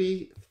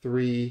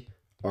 33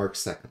 arc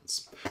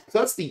seconds. So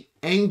that's the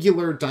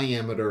angular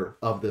diameter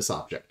of this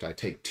object. I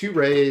take two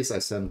rays, I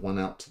send one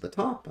out to the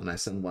top, and I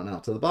send one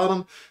out to the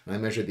bottom, and I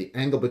measure the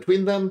angle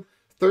between them,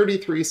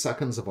 33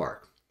 seconds of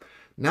arc.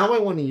 Now I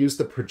want to use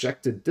the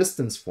projected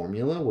distance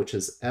formula, which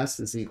is S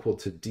is equal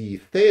to d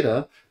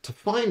theta, to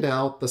find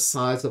out the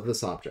size of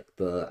this object,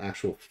 the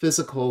actual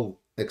physical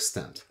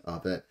extent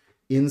of it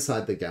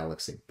inside the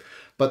galaxy.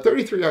 But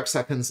 33 arc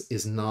seconds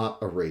is not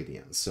a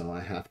radian, so I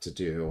have to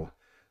do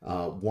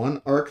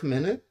 1 arc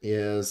minute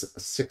is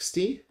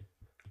 60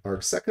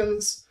 arc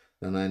seconds.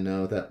 Then I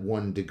know that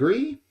 1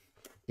 degree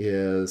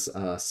is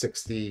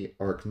 60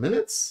 arc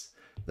minutes.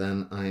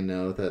 Then I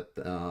know that,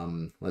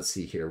 let's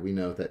see here, we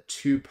know that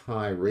 2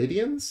 pi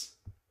radians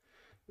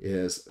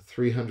is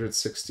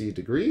 360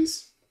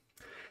 degrees.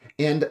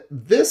 And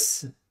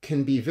this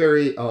can be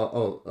very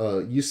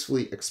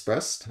usefully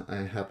expressed. I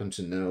happen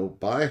to know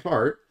by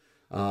heart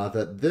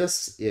that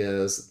this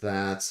is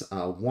that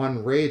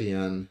 1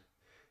 radian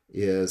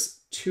is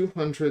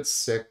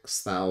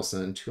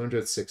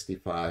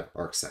 206,265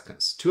 arc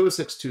seconds.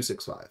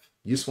 206,265.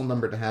 Useful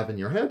number to have in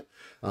your head.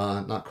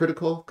 Not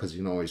critical, because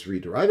you can always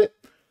rederive it.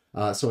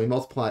 So we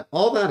multiply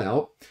all that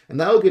out, and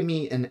that will give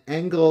me an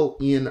angle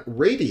in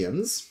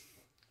radians.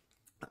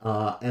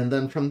 And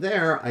then from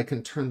there, I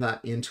can turn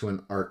that into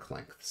an arc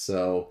length.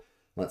 So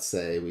let's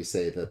say we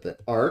say that the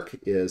arc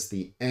is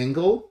the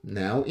angle,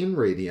 now in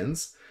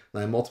radians.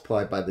 Then I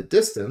multiply by the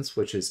distance,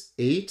 which is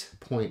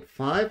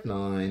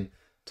 8.59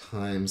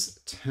 times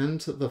 10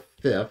 to the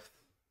 5th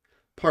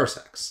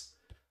parsecs.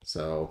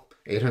 So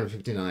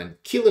 859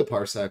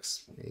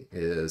 kiloparsecs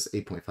is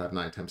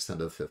 8.59 times 10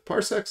 to the 5th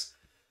parsecs.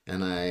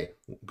 And I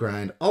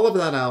grind all of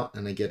that out,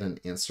 and I get an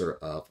answer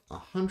of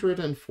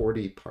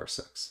 140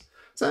 parsecs.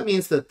 So that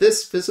means that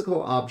this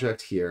physical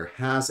object here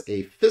has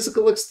a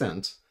physical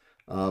extent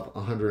of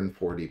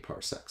 140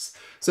 parsecs.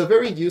 So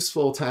very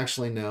useful to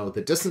actually know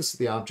the distance to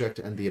the object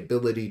and the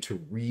ability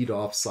to read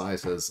off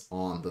sizes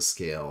on the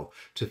scale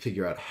to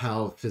figure out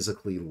how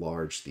physically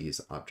large these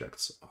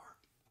objects are.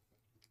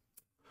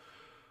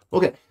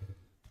 Okay.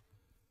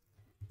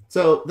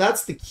 So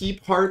that's the key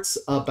parts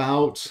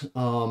about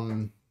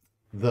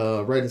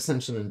the right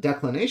ascension and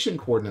declination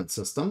coordinate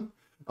system.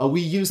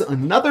 We use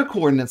another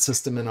coordinate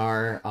system in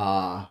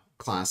our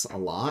class a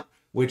lot,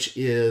 which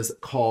is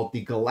called the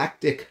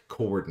galactic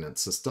coordinate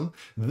system.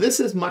 This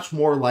is much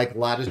more like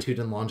latitude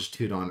and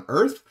longitude on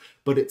Earth,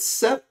 but it's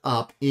set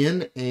up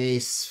in a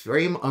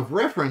frame of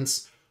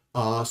reference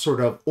sort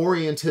of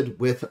oriented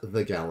with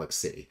the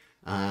galaxy.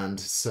 And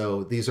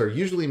so these are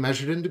usually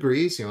measured in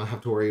degrees. You don't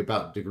have to worry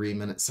about degree,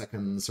 minute,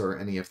 seconds, or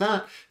any of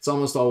that. It's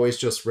almost always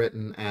just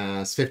written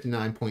as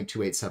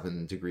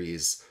 59.287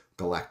 degrees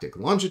galactic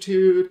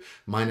longitude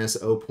minus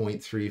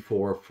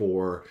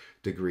 0.344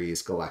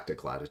 degrees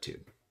galactic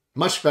latitude.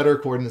 Much better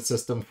coordinate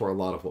system for a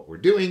lot of what we're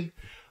doing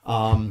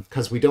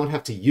because we don't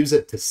have to use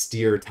it to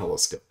steer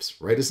telescopes.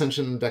 Right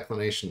ascension and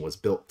declination was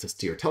built to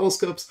steer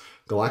telescopes.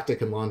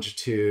 Galactic and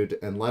longitude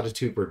and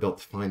latitude were built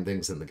to find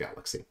things in the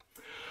galaxy.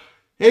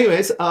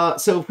 Anyways,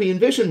 so if we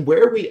envision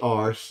where we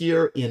are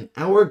here in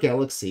our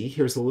galaxy,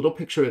 here's a little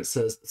picture that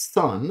says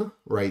sun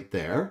right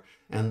there.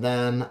 And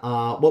then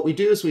what we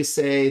do is we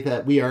say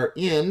that we are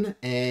in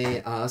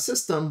a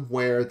system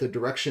where the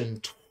direction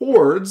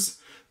towards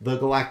the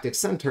galactic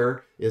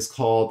center is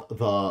called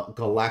the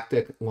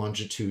galactic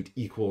longitude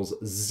equals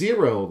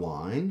 0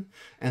 line.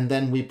 And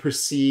then we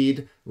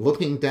proceed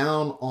looking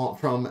down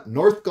from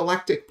North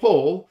Galactic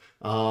Pole,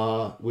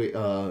 we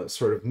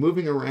sort of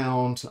moving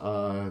around,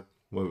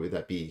 what would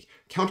that be?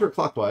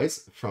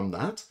 Counterclockwise from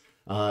that.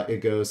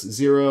 It goes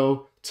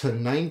 0 to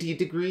 90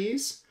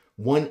 degrees.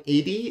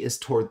 180 is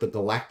toward the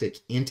galactic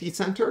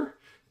anticenter.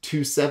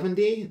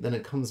 270, then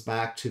it comes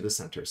back to the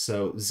center.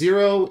 So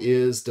 0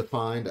 is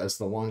defined as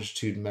the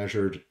longitude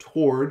measured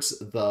towards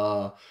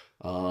the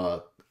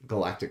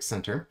galactic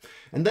center.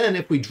 And then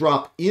if we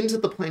drop into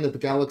the plane of the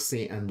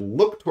galaxy and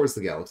look towards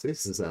the galaxy,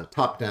 this is a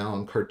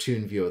top-down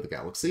cartoon view of the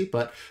galaxy,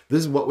 but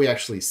this is what we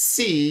actually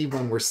see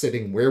when we're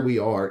sitting where we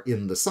are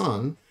in the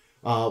sun.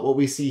 What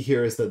we see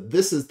here is that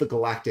this is the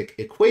galactic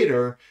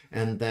equator,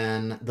 and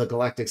then the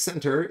galactic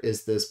center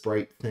is this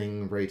bright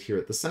thing right here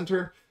at the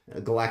center.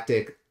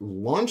 Galactic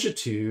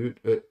longitude,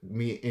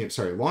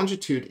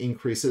 longitude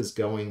increases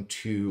going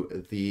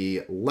to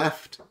the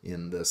left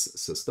in this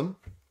system.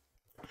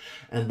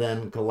 And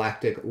then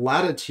galactic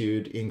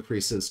latitude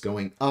increases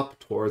going up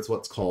towards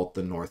what's called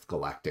the North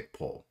Galactic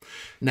Pole.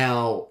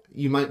 Now,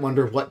 you might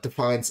wonder what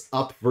defines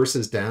up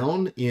versus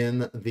down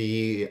in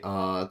the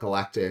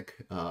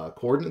galactic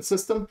coordinate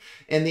system.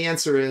 And the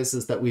answer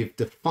is that we've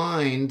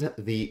defined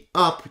the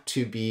up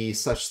to be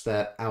such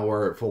that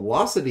our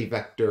velocity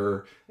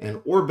vector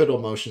and orbital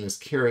motion is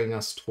carrying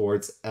us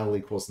towards L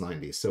equals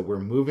 90. So we're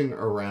moving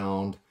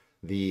around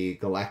the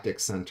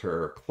galactic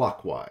center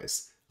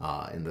clockwise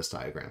in this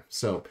diagram.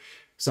 So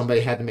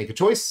somebody had to make a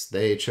choice.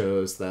 They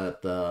chose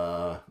that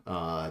the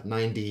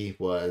 90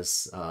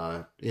 was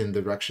in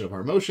the direction of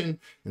our motion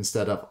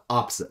instead of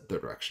opposite the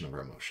direction of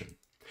our motion.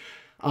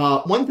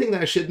 One thing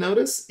that I should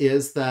notice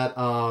is that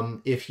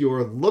if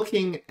you're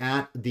looking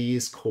at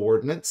these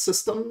coordinate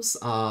systems,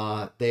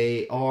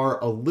 they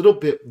are a little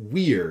bit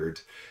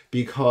weird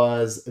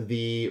because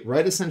the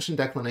right ascension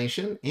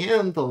declination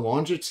and the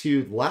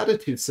longitude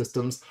latitude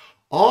systems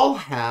all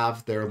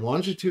have their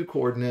longitude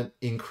coordinate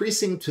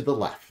increasing to the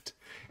left.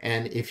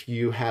 And if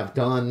you have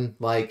done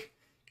like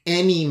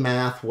any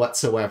math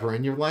whatsoever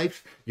in your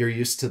life, you're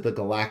used to the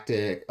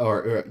galactic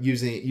or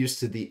used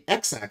to the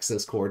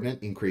x-axis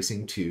coordinate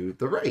increasing to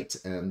the right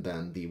and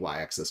then the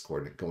y-axis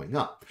coordinate going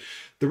up.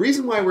 The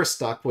reason why we're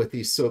stuck with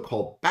these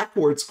so-called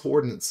backwards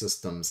coordinate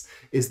systems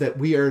is that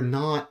we are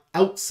not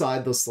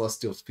outside the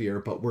celestial sphere,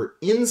 but we're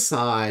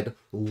inside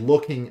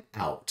looking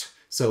out.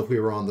 So if we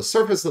were on the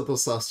surface of the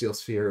celestial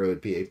sphere, it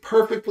would be a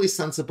perfectly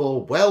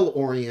sensible,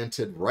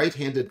 well-oriented,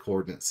 right-handed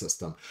coordinate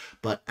system.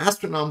 But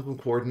astronomical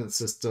coordinate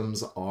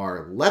systems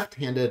are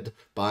left-handed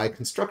by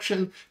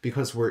construction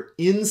because we're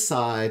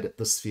inside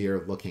the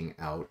sphere looking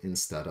out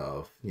instead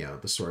of,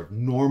 the sort of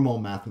normal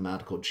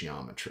mathematical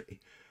geometry.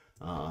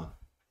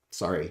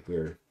 Sorry,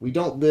 we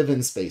don't live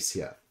in space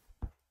yet.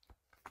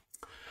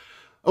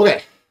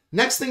 Okay.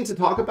 Next thing to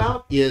talk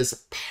about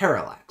is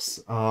parallax.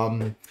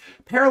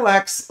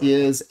 Parallax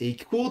is a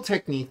cool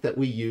technique that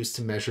we use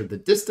to measure the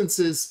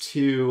distances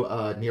to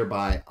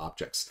nearby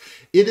objects.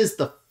 It is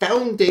the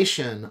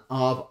foundation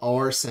of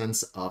our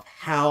sense of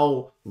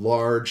how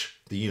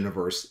large the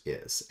universe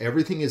is.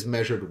 Everything is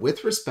measured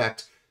with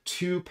respect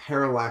to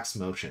parallax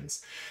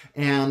motions.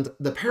 And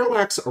the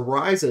parallax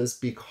arises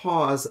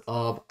because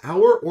of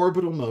our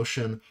orbital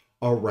motion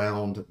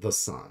around the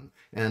sun.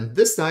 And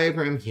this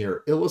diagram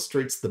here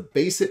illustrates the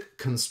basic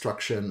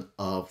construction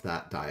of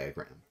that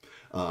diagram.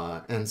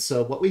 And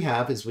so what we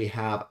have is we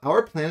have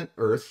our planet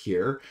Earth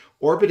here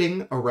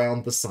orbiting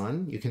around the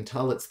sun. You can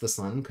tell it's the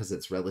sun because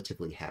it's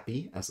relatively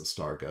happy as a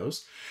star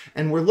goes.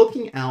 And we're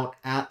looking out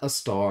at a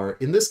star,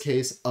 in this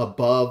case,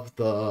 above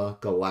the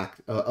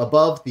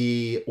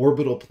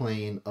orbital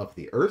plane of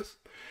the Earth.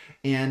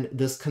 And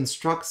this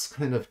constructs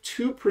kind of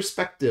two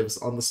perspectives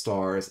on the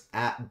stars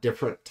at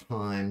different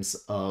times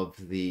of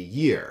the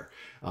year.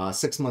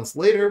 6 months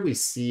later, we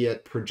see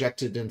it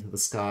projected into the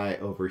sky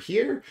over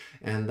here,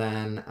 and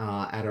then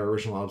at our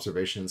original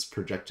observations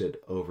projected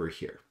over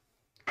here.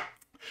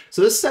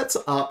 So this sets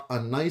up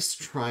a nice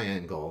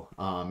triangle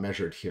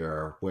measured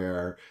here,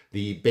 where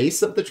the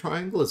base of the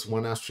triangle is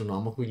 1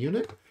 astronomical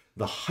unit.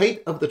 The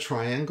height of the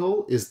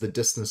triangle is the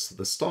distance to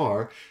the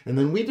star, and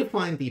then we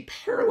define the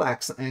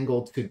parallax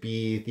angle to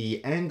be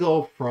the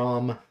angle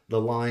from the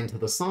line to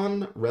the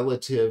sun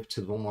relative to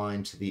the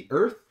line to the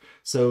Earth.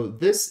 So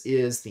this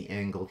is the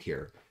angle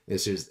here.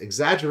 This is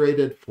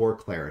exaggerated for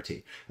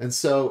clarity. And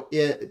so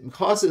it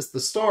causes the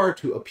star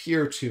to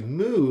appear to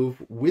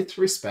move with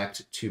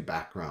respect to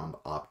background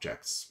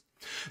objects.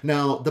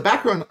 Now, the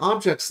background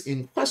objects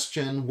in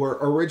question were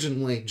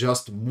originally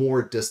just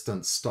more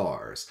distant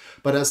stars,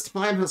 but as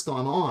time has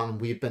gone on,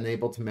 we've been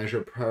able to measure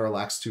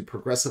parallax to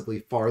progressively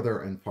farther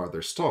and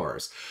farther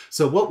stars.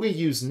 So what we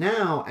use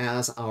now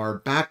as our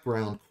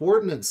background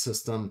coordinate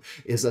system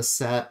is a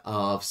set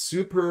of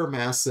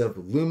supermassive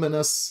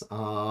luminous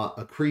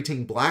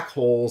accreting black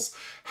holes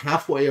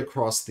halfway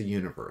across the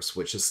universe,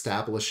 which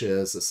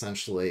establishes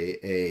essentially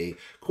a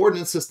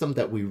coordinate system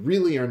that we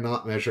really are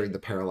not measuring the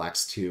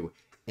parallax to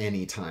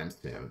anytime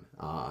soon.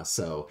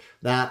 So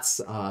that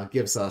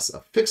gives us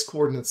a fixed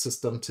coordinate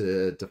system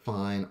to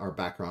define our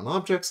background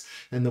objects,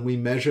 and then we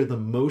measure the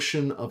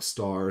motion of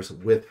stars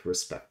with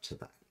respect to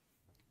that.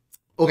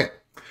 Okay,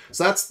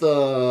 so that's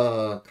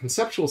the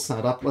conceptual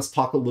setup. Let's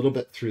talk a little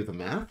bit through the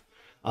math.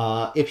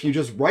 If you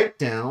just write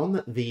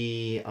down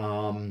the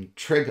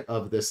trig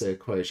of this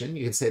equation,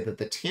 you can say that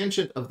the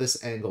tangent of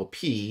this angle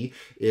P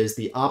is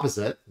the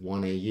opposite,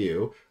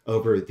 1AU,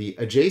 over the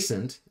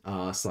adjacent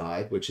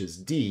side, which is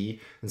D.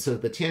 And so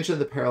the tangent of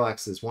the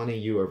parallax is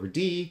 1AU over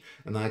D.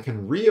 And I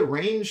can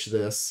rearrange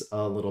this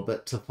a little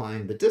bit to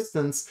find the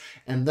distance.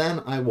 And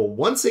then I will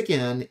once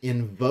again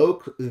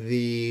invoke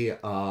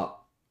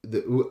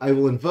I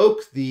will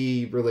invoke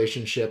the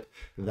relationship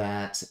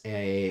that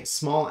a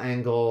small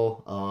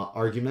angle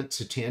argument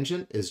to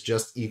tangent is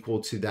just equal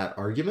to that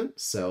argument.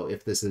 So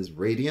if this is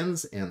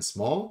radians and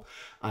small,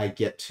 I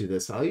get to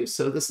this value.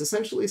 So this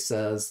essentially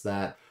says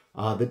that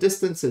the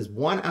distance is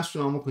 1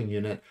 astronomical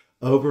unit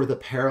over the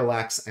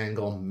parallax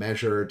angle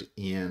measured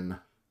in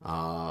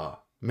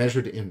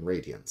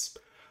radians.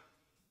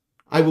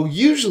 I will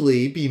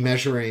usually be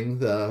measuring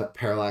the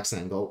parallax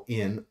angle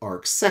in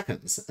arc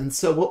seconds. And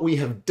so what we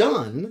have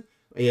done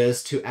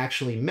is to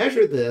actually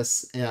measure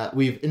this,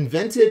 we've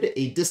invented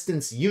a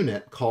distance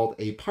unit called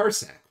a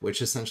parsec,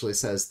 which essentially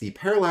says the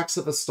parallax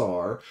of a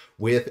star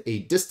with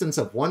a distance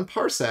of 1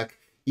 parsec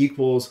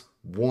equals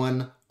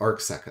 1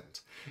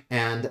 arcsecond.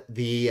 And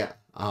the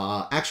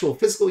actual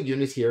physical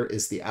unit here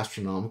is the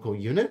astronomical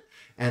unit.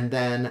 And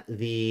then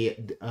the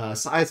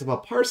size of a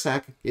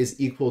parsec is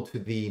equal to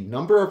the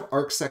number of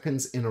arc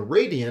seconds in a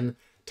radian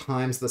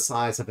times the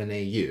size of an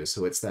AU.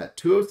 So it's that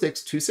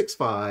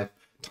 206,265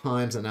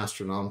 times an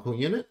astronomical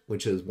unit,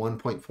 which is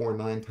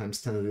 1.49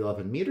 times 10 to the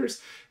 11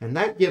 meters. And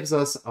that gives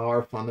us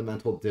our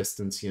fundamental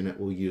distance unit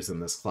we'll use in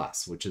this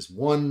class, which is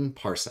 1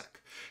 parsec.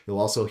 You'll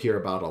also hear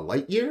about a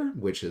light year,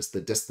 which is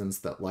the distance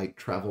that light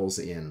travels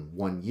in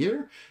 1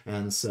 year.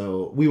 And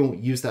so we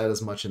won't use that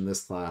as much in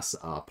this class.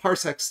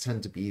 Parsecs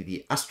tend to be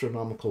the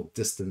astronomical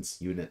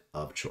distance unit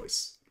of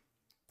choice.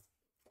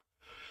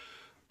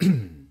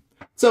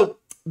 So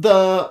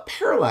the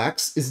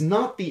parallax is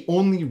not the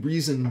only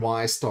reason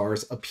why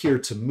stars appear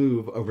to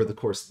move over the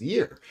course of the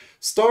year.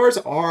 Stars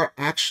are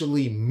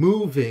actually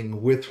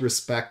moving with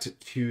respect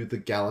to the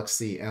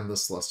galaxy and the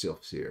celestial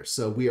sphere.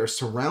 So we are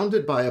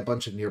surrounded by a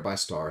bunch of nearby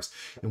stars,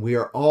 and we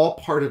are all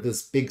part of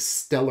this big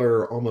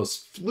stellar,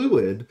 almost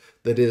fluid,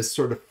 that is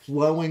sort of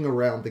flowing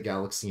around the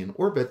galaxy in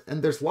orbit.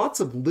 And there's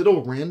lots of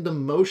little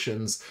random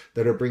motions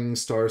that are bringing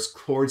stars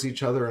towards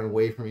each other and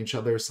away from each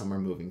other. Some are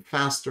moving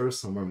faster,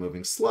 some are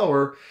moving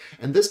slower.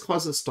 And this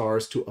causes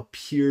stars to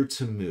appear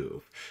to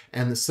move.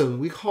 And so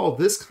we call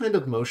this kind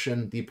of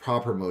motion the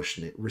proper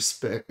motion. It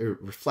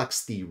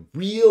reflects the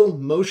real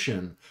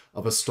motion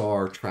of a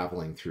star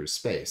traveling through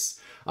space.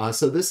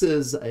 So this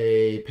is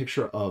a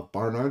picture of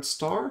Barnard's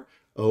star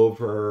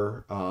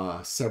over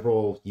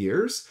several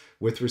years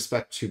with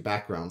respect to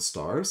background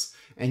stars.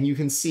 And you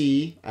can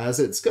see as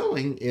it's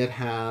going, it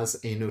has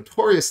a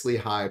notoriously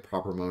high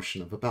proper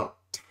motion of about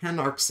 10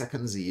 arc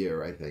seconds a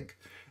year, I think.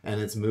 And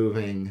it's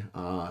moving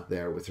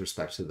there with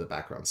respect to the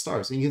background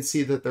stars. And you can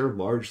see that they're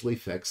largely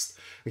fixed.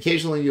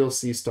 Occasionally you'll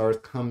see stars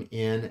come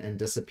in and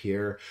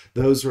disappear.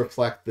 Those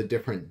reflect the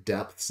different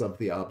depths of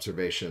the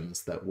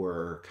observations that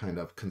were kind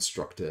of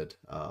constructed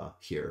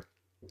here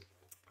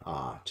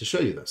to show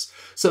you this.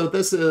 So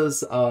this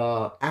is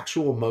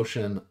actual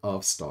motion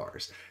of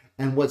stars.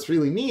 And what's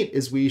really neat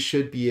is we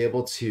should be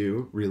able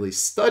to really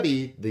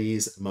study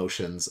these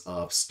motions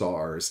of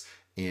stars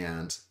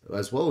and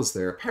as well as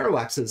their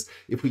parallaxes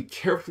if we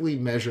carefully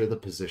measure the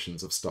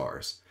positions of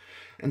stars.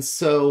 And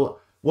so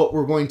what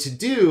we're going to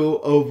do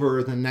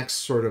over the next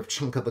sort of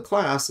chunk of the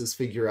class is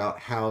figure out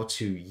how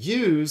to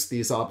use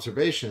these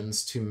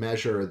observations to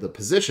measure the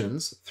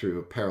positions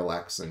through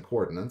parallax and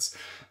coordinates,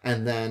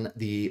 and then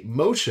the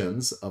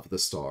motions of the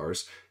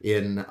stars,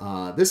 in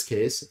this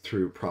case,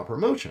 through proper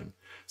motion.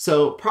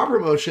 So proper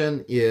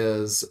motion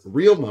is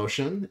real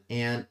motion,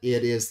 and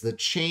it is the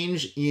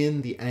change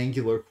in the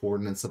angular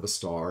coordinates of a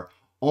star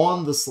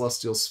on the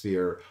celestial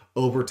sphere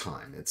over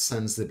time. It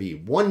tends to be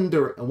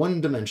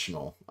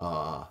one-dimensional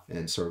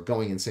and sort of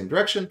going in the same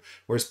direction,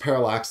 whereas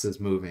parallax is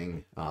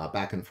moving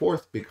back and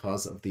forth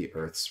because of the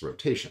Earth's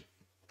rotation.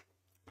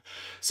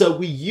 So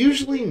we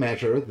usually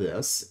measure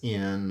this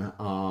in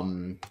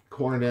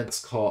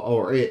coordinates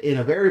or in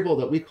a variable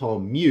that we call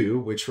mu,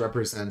 which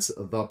represents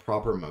the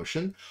proper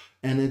motion.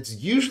 And it's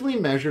usually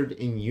measured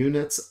in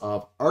units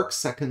of arc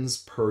seconds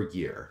per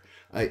year.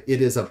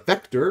 It is a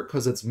vector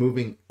because it's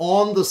moving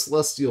on the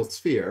celestial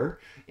sphere,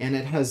 and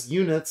it has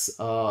units,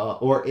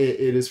 or it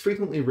is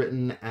frequently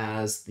written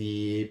as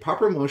the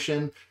proper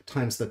motion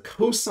times the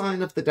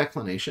cosine of the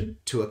declination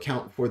to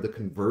account for the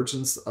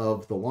convergence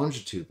of the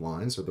longitude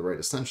lines or the right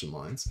ascension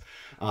lines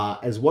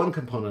as one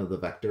component of the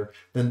vector.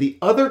 Then the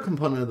other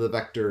component of the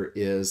vector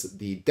is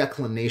the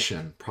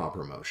declination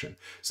proper motion.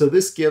 So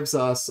this gives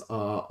us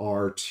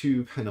our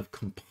two kind of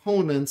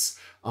components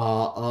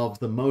of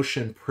the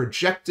motion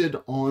projected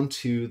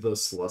onto the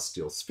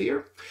celestial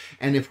sphere.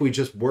 And if we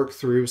just work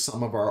through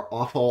some of our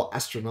awful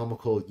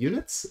astronomical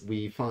units,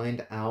 we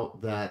find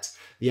out that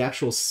the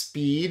actual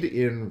speed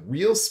in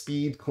real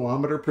speed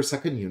kilometer per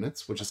second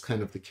units, which is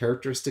kind of the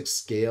characteristic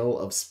scale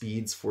of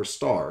speeds for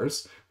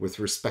stars with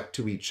respect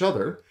to each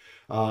other,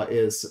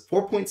 is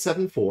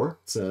 4.74.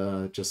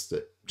 It's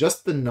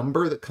just the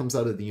number that comes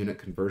out of the unit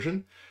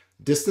conversion.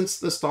 Distance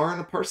to the star in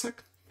a parsec,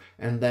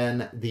 and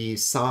then the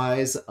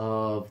size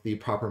of the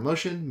proper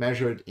motion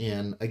measured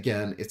in,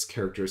 again, its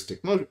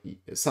characteristic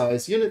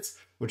size units,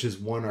 which is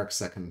 1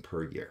 arcsecond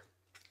per year.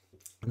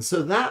 And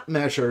so that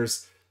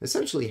measures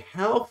essentially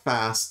how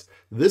fast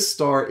this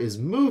star is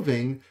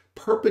moving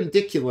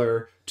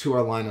perpendicular to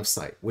our line of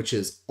sight, which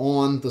is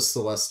on the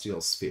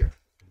celestial sphere.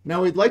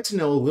 Now we'd like to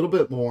know a little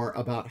bit more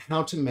about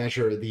how to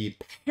measure the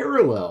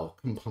parallel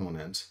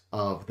component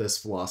of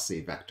this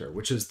velocity vector,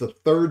 which is the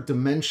third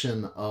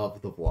dimension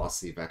of the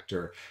velocity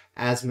vector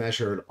as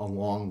measured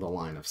along the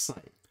line of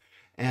sight.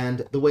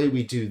 And the way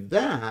we do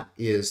that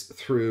is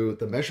through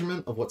the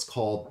measurement of what's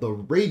called the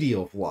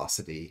radial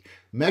velocity,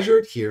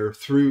 measured here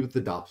through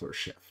the Doppler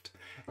shift.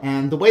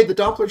 And the way the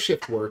Doppler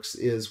shift works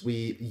is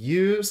we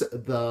use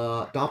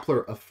the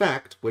Doppler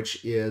effect,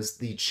 which is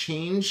the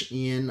change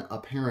in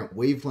apparent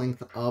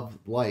wavelength of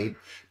light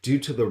due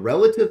to the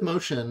relative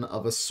motion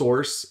of a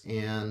source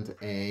and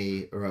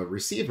a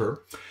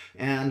receiver.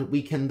 And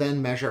we can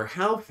then measure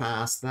how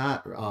fast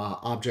that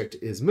object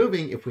is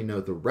moving if we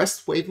know the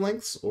rest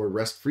wavelengths or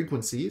rest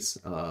frequencies,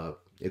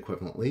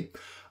 equivalently,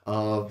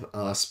 of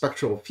a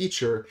spectral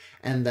feature,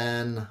 and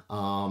then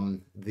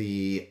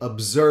the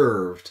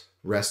observed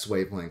rest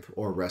wavelength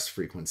or rest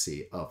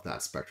frequency of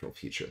that spectral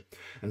feature.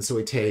 And so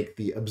we take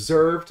the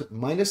observed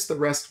minus the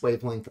rest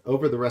wavelength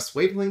over the rest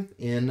wavelength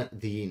in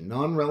the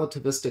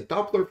non-relativistic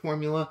Doppler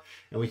formula,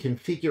 and we can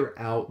figure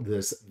out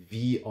this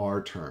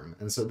VR term.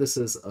 And so this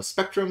is a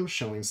spectrum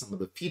showing some of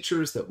the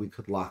features that we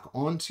could lock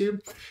onto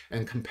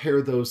and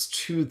compare those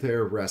to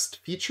their rest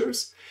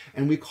features.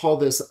 And we call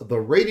this the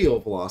radial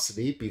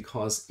velocity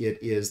because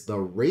it is the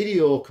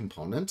radial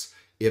component.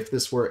 If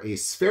this were a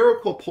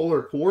spherical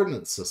polar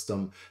coordinate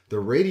system, the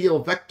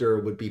radial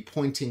vector would be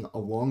pointing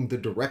along the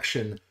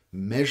direction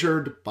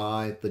measured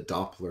by the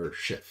Doppler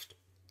shift.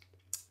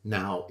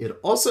 Now, it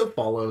also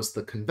follows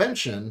the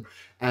convention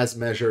as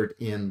measured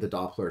in the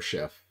Doppler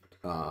shift,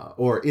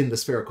 or in the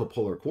spherical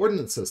polar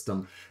coordinate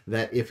system,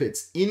 that if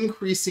it's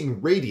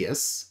increasing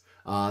radius,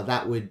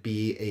 that would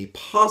be a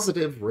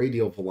positive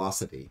radial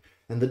velocity.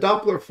 And the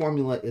Doppler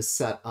formula is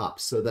set up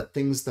so that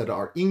things that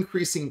are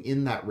increasing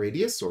in that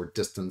radius or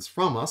distance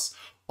from us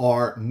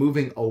are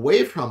moving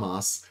away from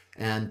us,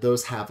 and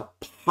those have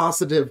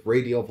positive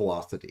radial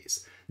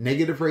velocities.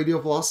 Negative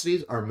radial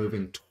velocities are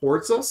moving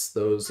towards us.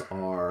 Those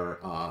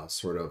are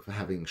sort of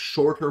having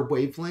shorter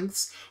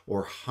wavelengths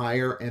or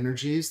higher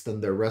energies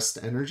than their rest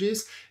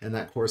energies, and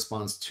that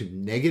corresponds to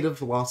negative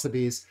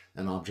velocities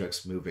and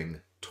objects moving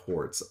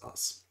towards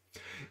us.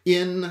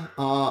 In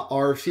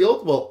our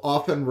field, we'll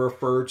often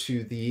refer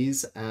to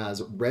these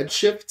as red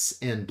shifts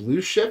and blue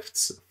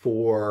shifts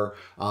for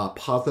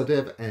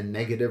positive and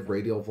negative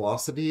radial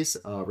velocities,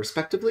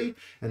 respectively.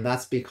 And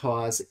that's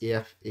because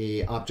if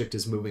an object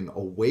is moving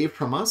away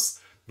from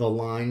us, the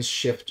lines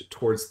shift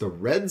towards the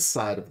red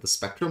side of the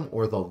spectrum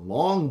or the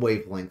long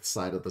wavelength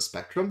side of the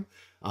spectrum.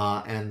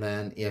 And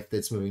then if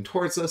it's moving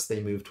towards us,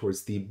 they move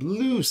towards the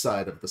blue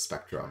side of the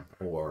spectrum,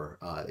 or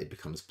it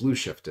becomes blue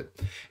shifted.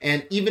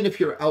 And even if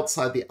you're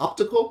outside the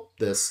optical,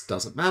 this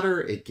doesn't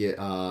matter.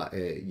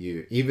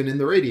 Even in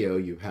the radio,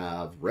 you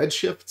have red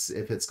shifts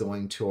if it's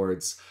going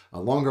towards a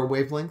longer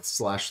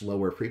wavelength /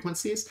 lower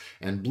frequencies,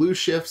 and blue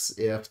shifts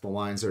if the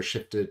lines are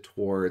shifted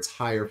towards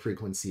higher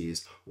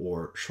frequencies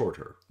or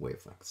shorter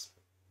wavelengths.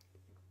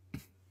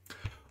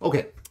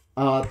 Okay.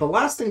 The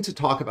last thing to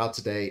talk about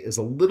today is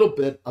a little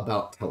bit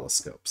about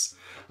telescopes.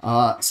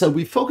 So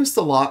we focused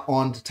a lot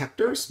on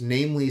detectors,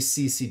 namely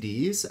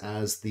CCDs,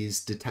 as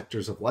these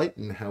detectors of light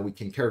and how we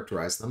can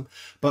characterize them.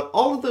 But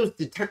all of those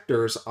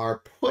detectors are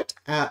put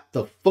at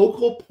the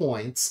focal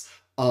points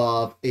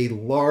of a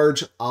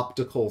large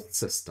optical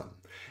system.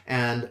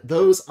 And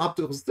those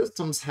optical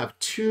systems have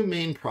two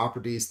main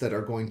properties that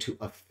are going to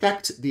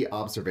affect the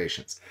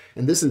observations.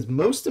 And this is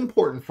most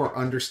important for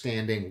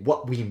understanding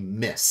what we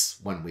miss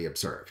when we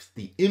observe.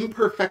 The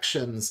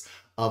imperfections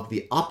of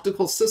the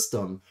optical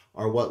system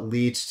are what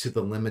lead to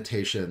the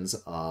limitations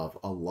of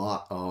a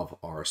lot of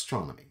our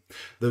astronomy.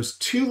 Those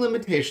two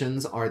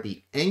limitations are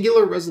the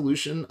angular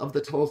resolution of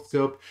the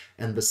telescope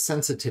and the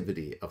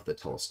sensitivity of the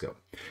telescope.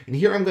 And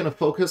here I'm going to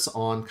focus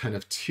on kind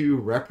of two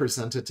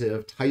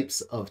representative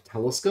types of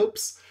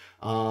telescopes.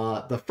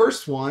 The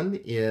first one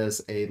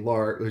is a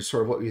large,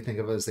 sort of what we think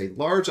of as a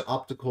large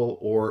optical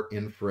or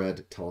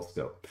infrared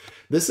telescope.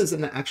 This is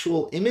an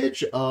actual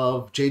image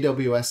of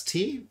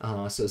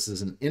JWST. So this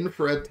is an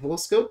infrared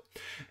telescope,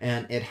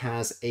 and it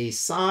has a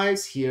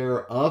size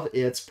here of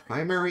its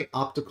primary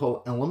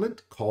optical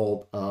element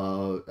called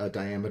a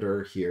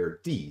diameter here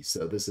d.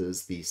 So this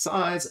is the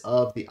size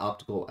of the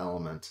optical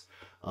element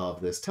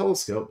of this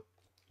telescope.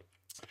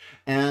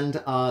 And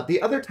the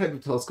other type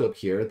of telescope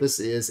here, this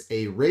is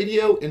a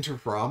radio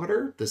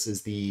interferometer. This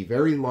is the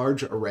Very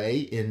Large Array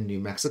in New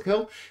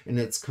Mexico, and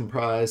it's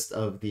comprised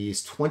of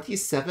these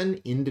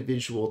 27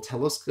 individual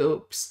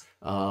telescopes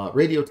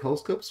radio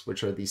telescopes,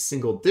 which are these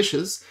single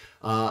dishes,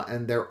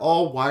 and they're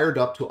all wired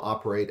up to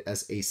operate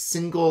as a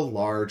single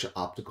large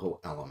optical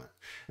element.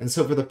 And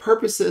so for the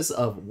purposes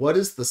of what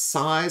is the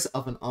size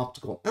of an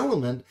optical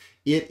element,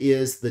 it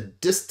is the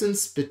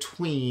distance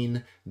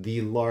between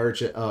the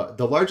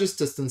largest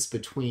distance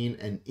between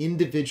an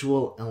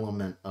individual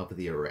element of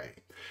the array.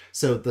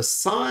 So the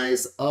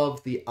size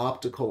of the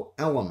optical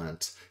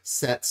element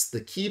sets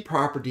the key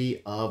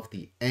property of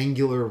the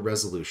angular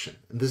resolution.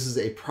 And this is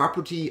a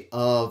property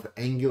of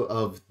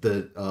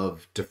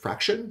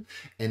diffraction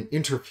and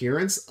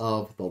interference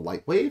of the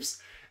light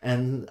waves.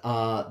 And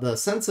the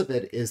sense of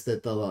it is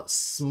that the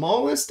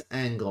smallest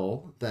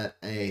angle that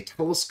a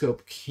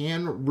telescope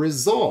can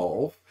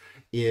resolve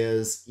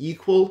is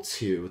equal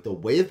to the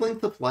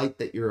wavelength of light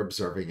that you're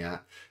observing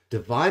at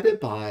divided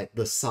by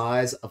the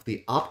size of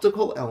the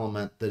optical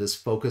element that is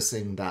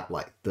focusing that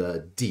light,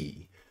 the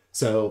D.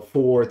 So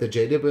for the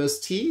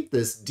JWST,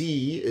 this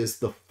D is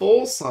the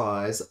full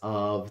size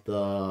of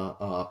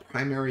the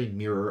primary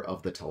mirror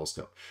of the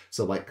telescope.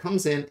 So light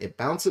comes in, it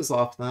bounces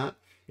off that,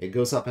 it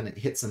goes up and it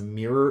hits a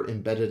mirror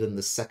embedded in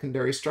the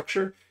secondary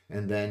structure,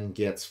 and then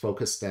gets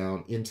focused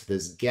down into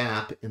this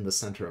gap in the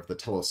center of the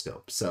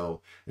telescope. So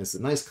it's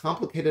a nice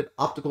complicated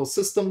optical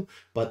system,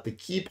 but the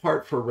key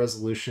part for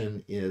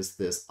resolution is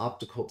this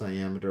optical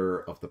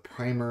diameter of the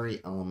primary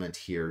element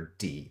here,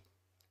 D.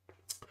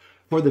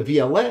 For the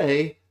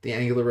VLA, the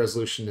angular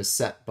resolution is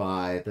set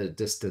by the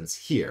distance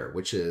here,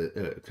 which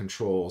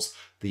controls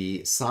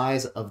the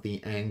size of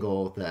the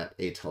angle that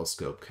a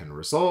telescope can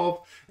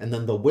resolve. And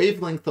then the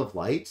wavelength of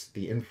light,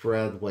 the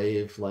infrared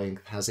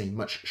wavelength, has a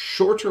much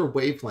shorter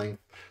wavelength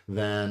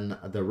than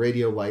the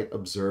radio light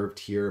observed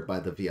here by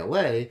the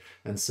VLA.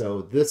 And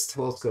so this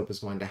telescope is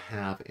going to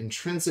have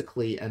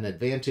intrinsically an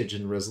advantage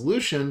in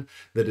resolution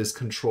that is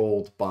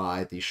controlled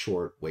by the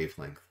short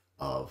wavelength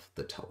of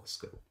the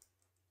telescope.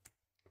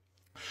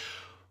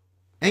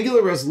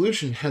 Angular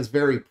resolution has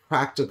very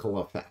practical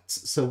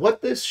effects. So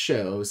what this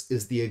shows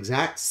is the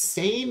exact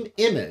same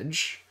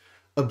image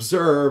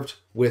observed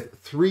with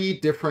 3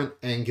 different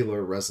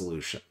angular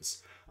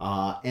resolutions.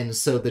 And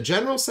so the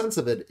general sense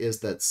of it is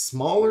that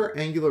smaller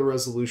angular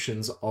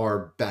resolutions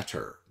are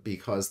better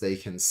because they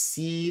can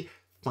see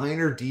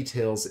finer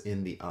details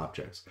in the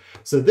objects.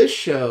 So this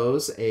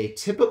shows a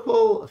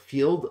typical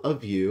field of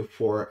view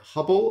for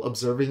Hubble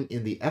observing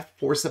in the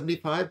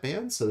F475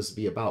 band. So this would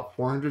be about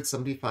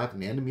 475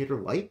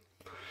 nanometer light.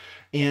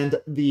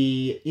 And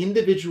the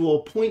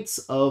individual points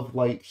of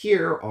light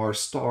here are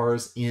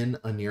stars in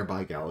a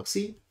nearby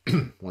galaxy.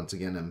 Once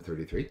again,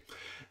 M33.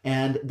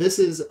 And this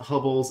is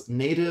Hubble's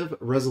native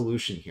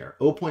resolution here,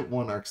 0.1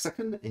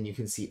 arcsecond, and you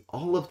can see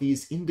all of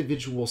these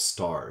individual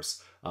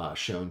stars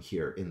shown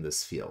here in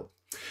this field.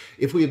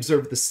 If we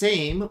observe the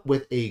same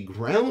with a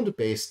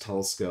ground-based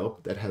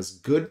telescope that has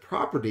good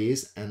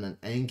properties and an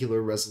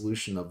angular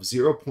resolution of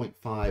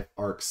 0.5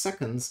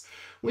 arcseconds,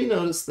 we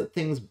notice that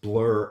things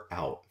blur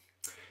out.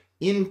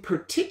 In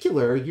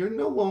particular, you're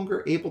no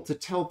longer able to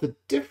tell the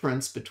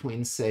difference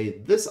between, say,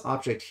 this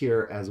object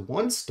here as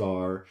 1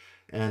 star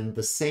and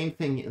the same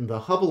thing in the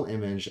Hubble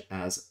image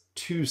as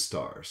 2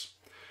 stars.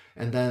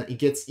 And then it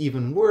gets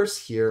even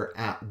worse here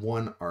at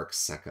 1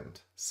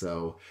 arcsecond.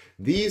 So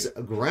these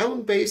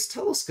ground-based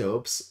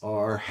telescopes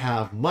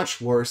have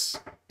much worse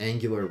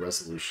angular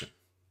resolution.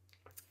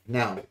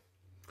 Now,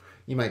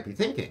 you might be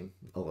thinking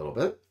a little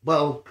bit,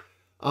 well,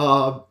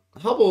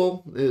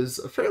 Hubble is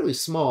a fairly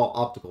small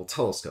optical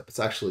telescope. It's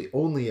actually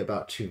only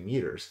about 2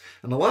 meters.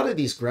 And a lot of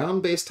these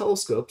ground-based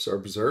telescopes are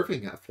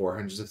observing at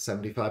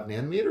 475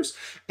 nanometers,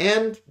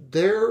 and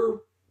they're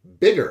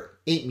bigger,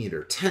 8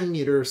 meter, 10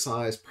 meter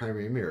size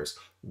primary mirrors.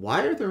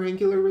 Why are their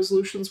angular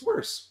resolutions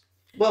worse?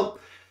 Well,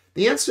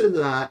 the answer to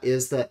that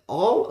is that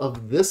all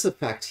of this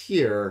effect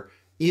here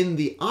in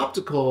the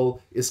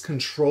optical is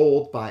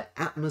controlled by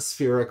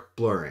atmospheric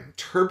blurring.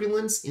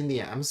 Turbulence in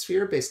the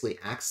atmosphere basically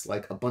acts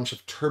like a bunch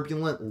of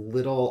turbulent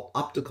little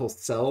optical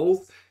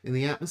cells in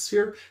the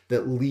atmosphere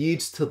that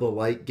leads to the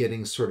light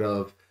getting sort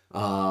of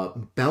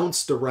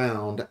bounced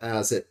around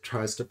as it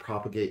tries to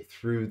propagate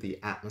through the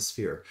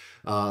atmosphere,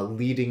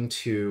 leading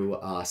to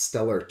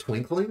stellar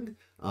twinkling,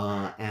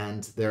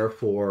 and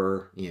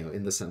therefore,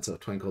 in the sense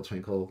of twinkle,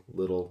 twinkle,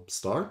 little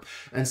star.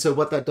 And so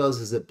what that does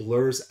is it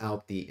blurs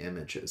out the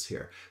images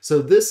here.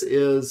 So this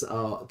is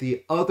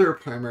the other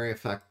primary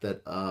effect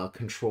that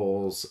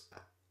controls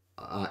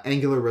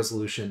angular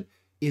resolution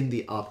in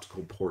the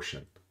optical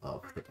portion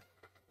of the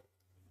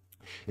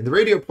In the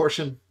radio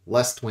portion,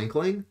 less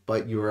twinkling,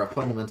 but you are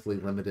fundamentally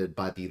limited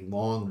by the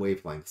long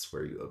wavelengths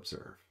where you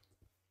observe.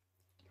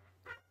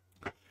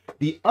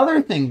 The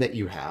other thing that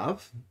you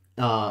have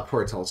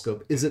for a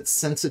telescope is its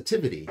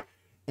sensitivity.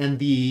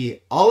 And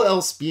all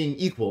else being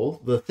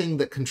equal, the thing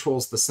that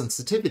controls the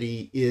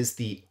sensitivity is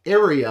the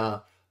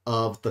area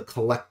of the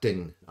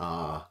collecting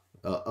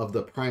of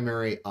the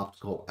primary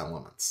optical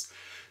elements.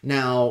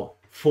 Now,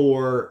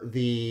 for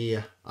the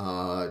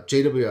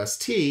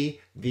JWST,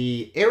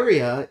 the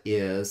area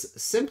is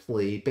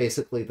simply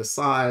basically the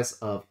size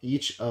of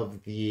each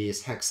of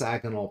these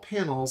hexagonal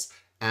panels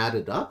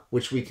added up,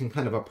 which we can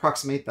kind of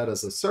approximate that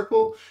as a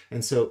circle.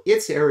 And so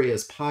its area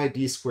is pi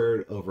d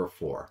squared over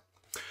 4.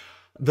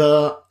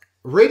 The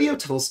radio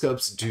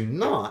telescopes do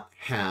not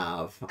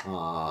have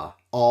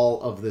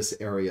all of this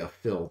area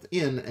filled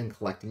in and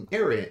collecting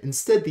area.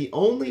 Instead, the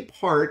only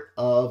part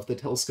of the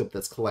telescope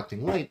that's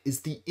collecting light is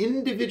the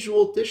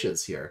individual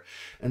dishes here.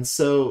 And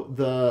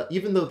so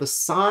even though the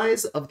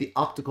size of the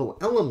optical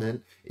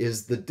element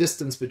is the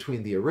distance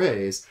between the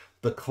arrays,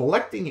 the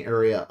collecting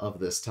area of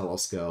this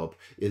telescope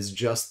is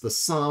just the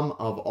sum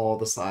of all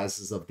the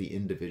sizes of the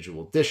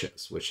individual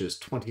dishes, which is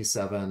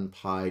 27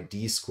 pi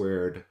d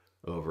squared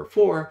over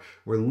 4,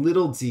 where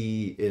little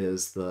d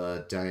is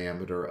the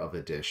diameter of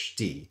a dish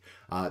d.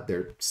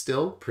 They're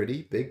still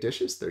pretty big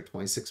dishes. They're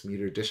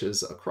 26-meter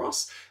dishes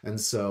across. And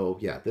so,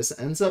 yeah, this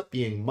ends up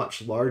being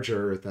much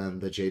larger than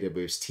the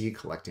JWST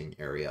collecting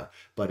area,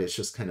 but it's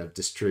just kind of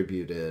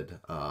distributed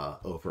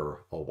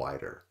over a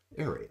wider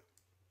area.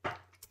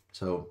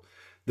 So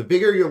the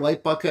bigger your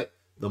light bucket,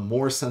 the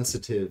more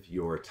sensitive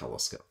your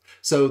telescope.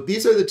 So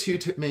these are the two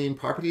main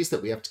properties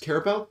that we have to care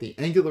about, the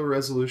angular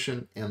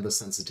resolution and the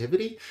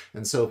sensitivity.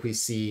 And so if we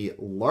see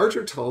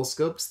larger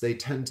telescopes, they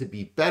tend to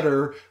be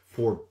better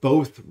for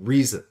both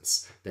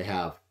reasons. They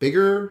have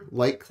bigger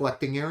light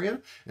collecting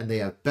area and they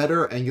have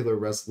better angular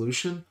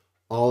resolution,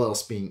 all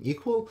else being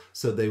equal,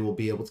 so they will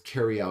be able to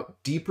carry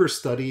out deeper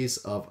studies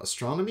of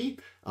astronomy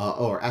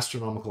or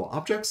astronomical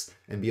objects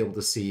and be able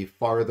to see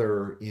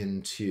farther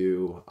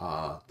into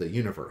the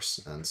universe.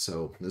 And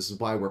so this is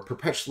why we're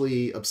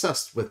perpetually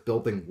obsessed with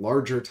building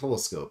larger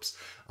telescopes,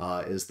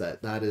 is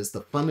that is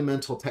the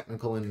fundamental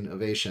technical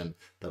innovation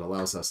that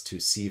allows us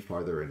to see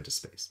farther into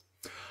space.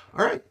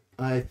 All right.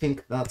 I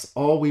think that's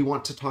all we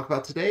want to talk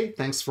about today.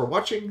 Thanks for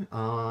watching,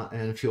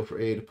 and feel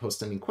free to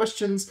post any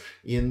questions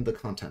in the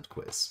content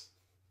quiz.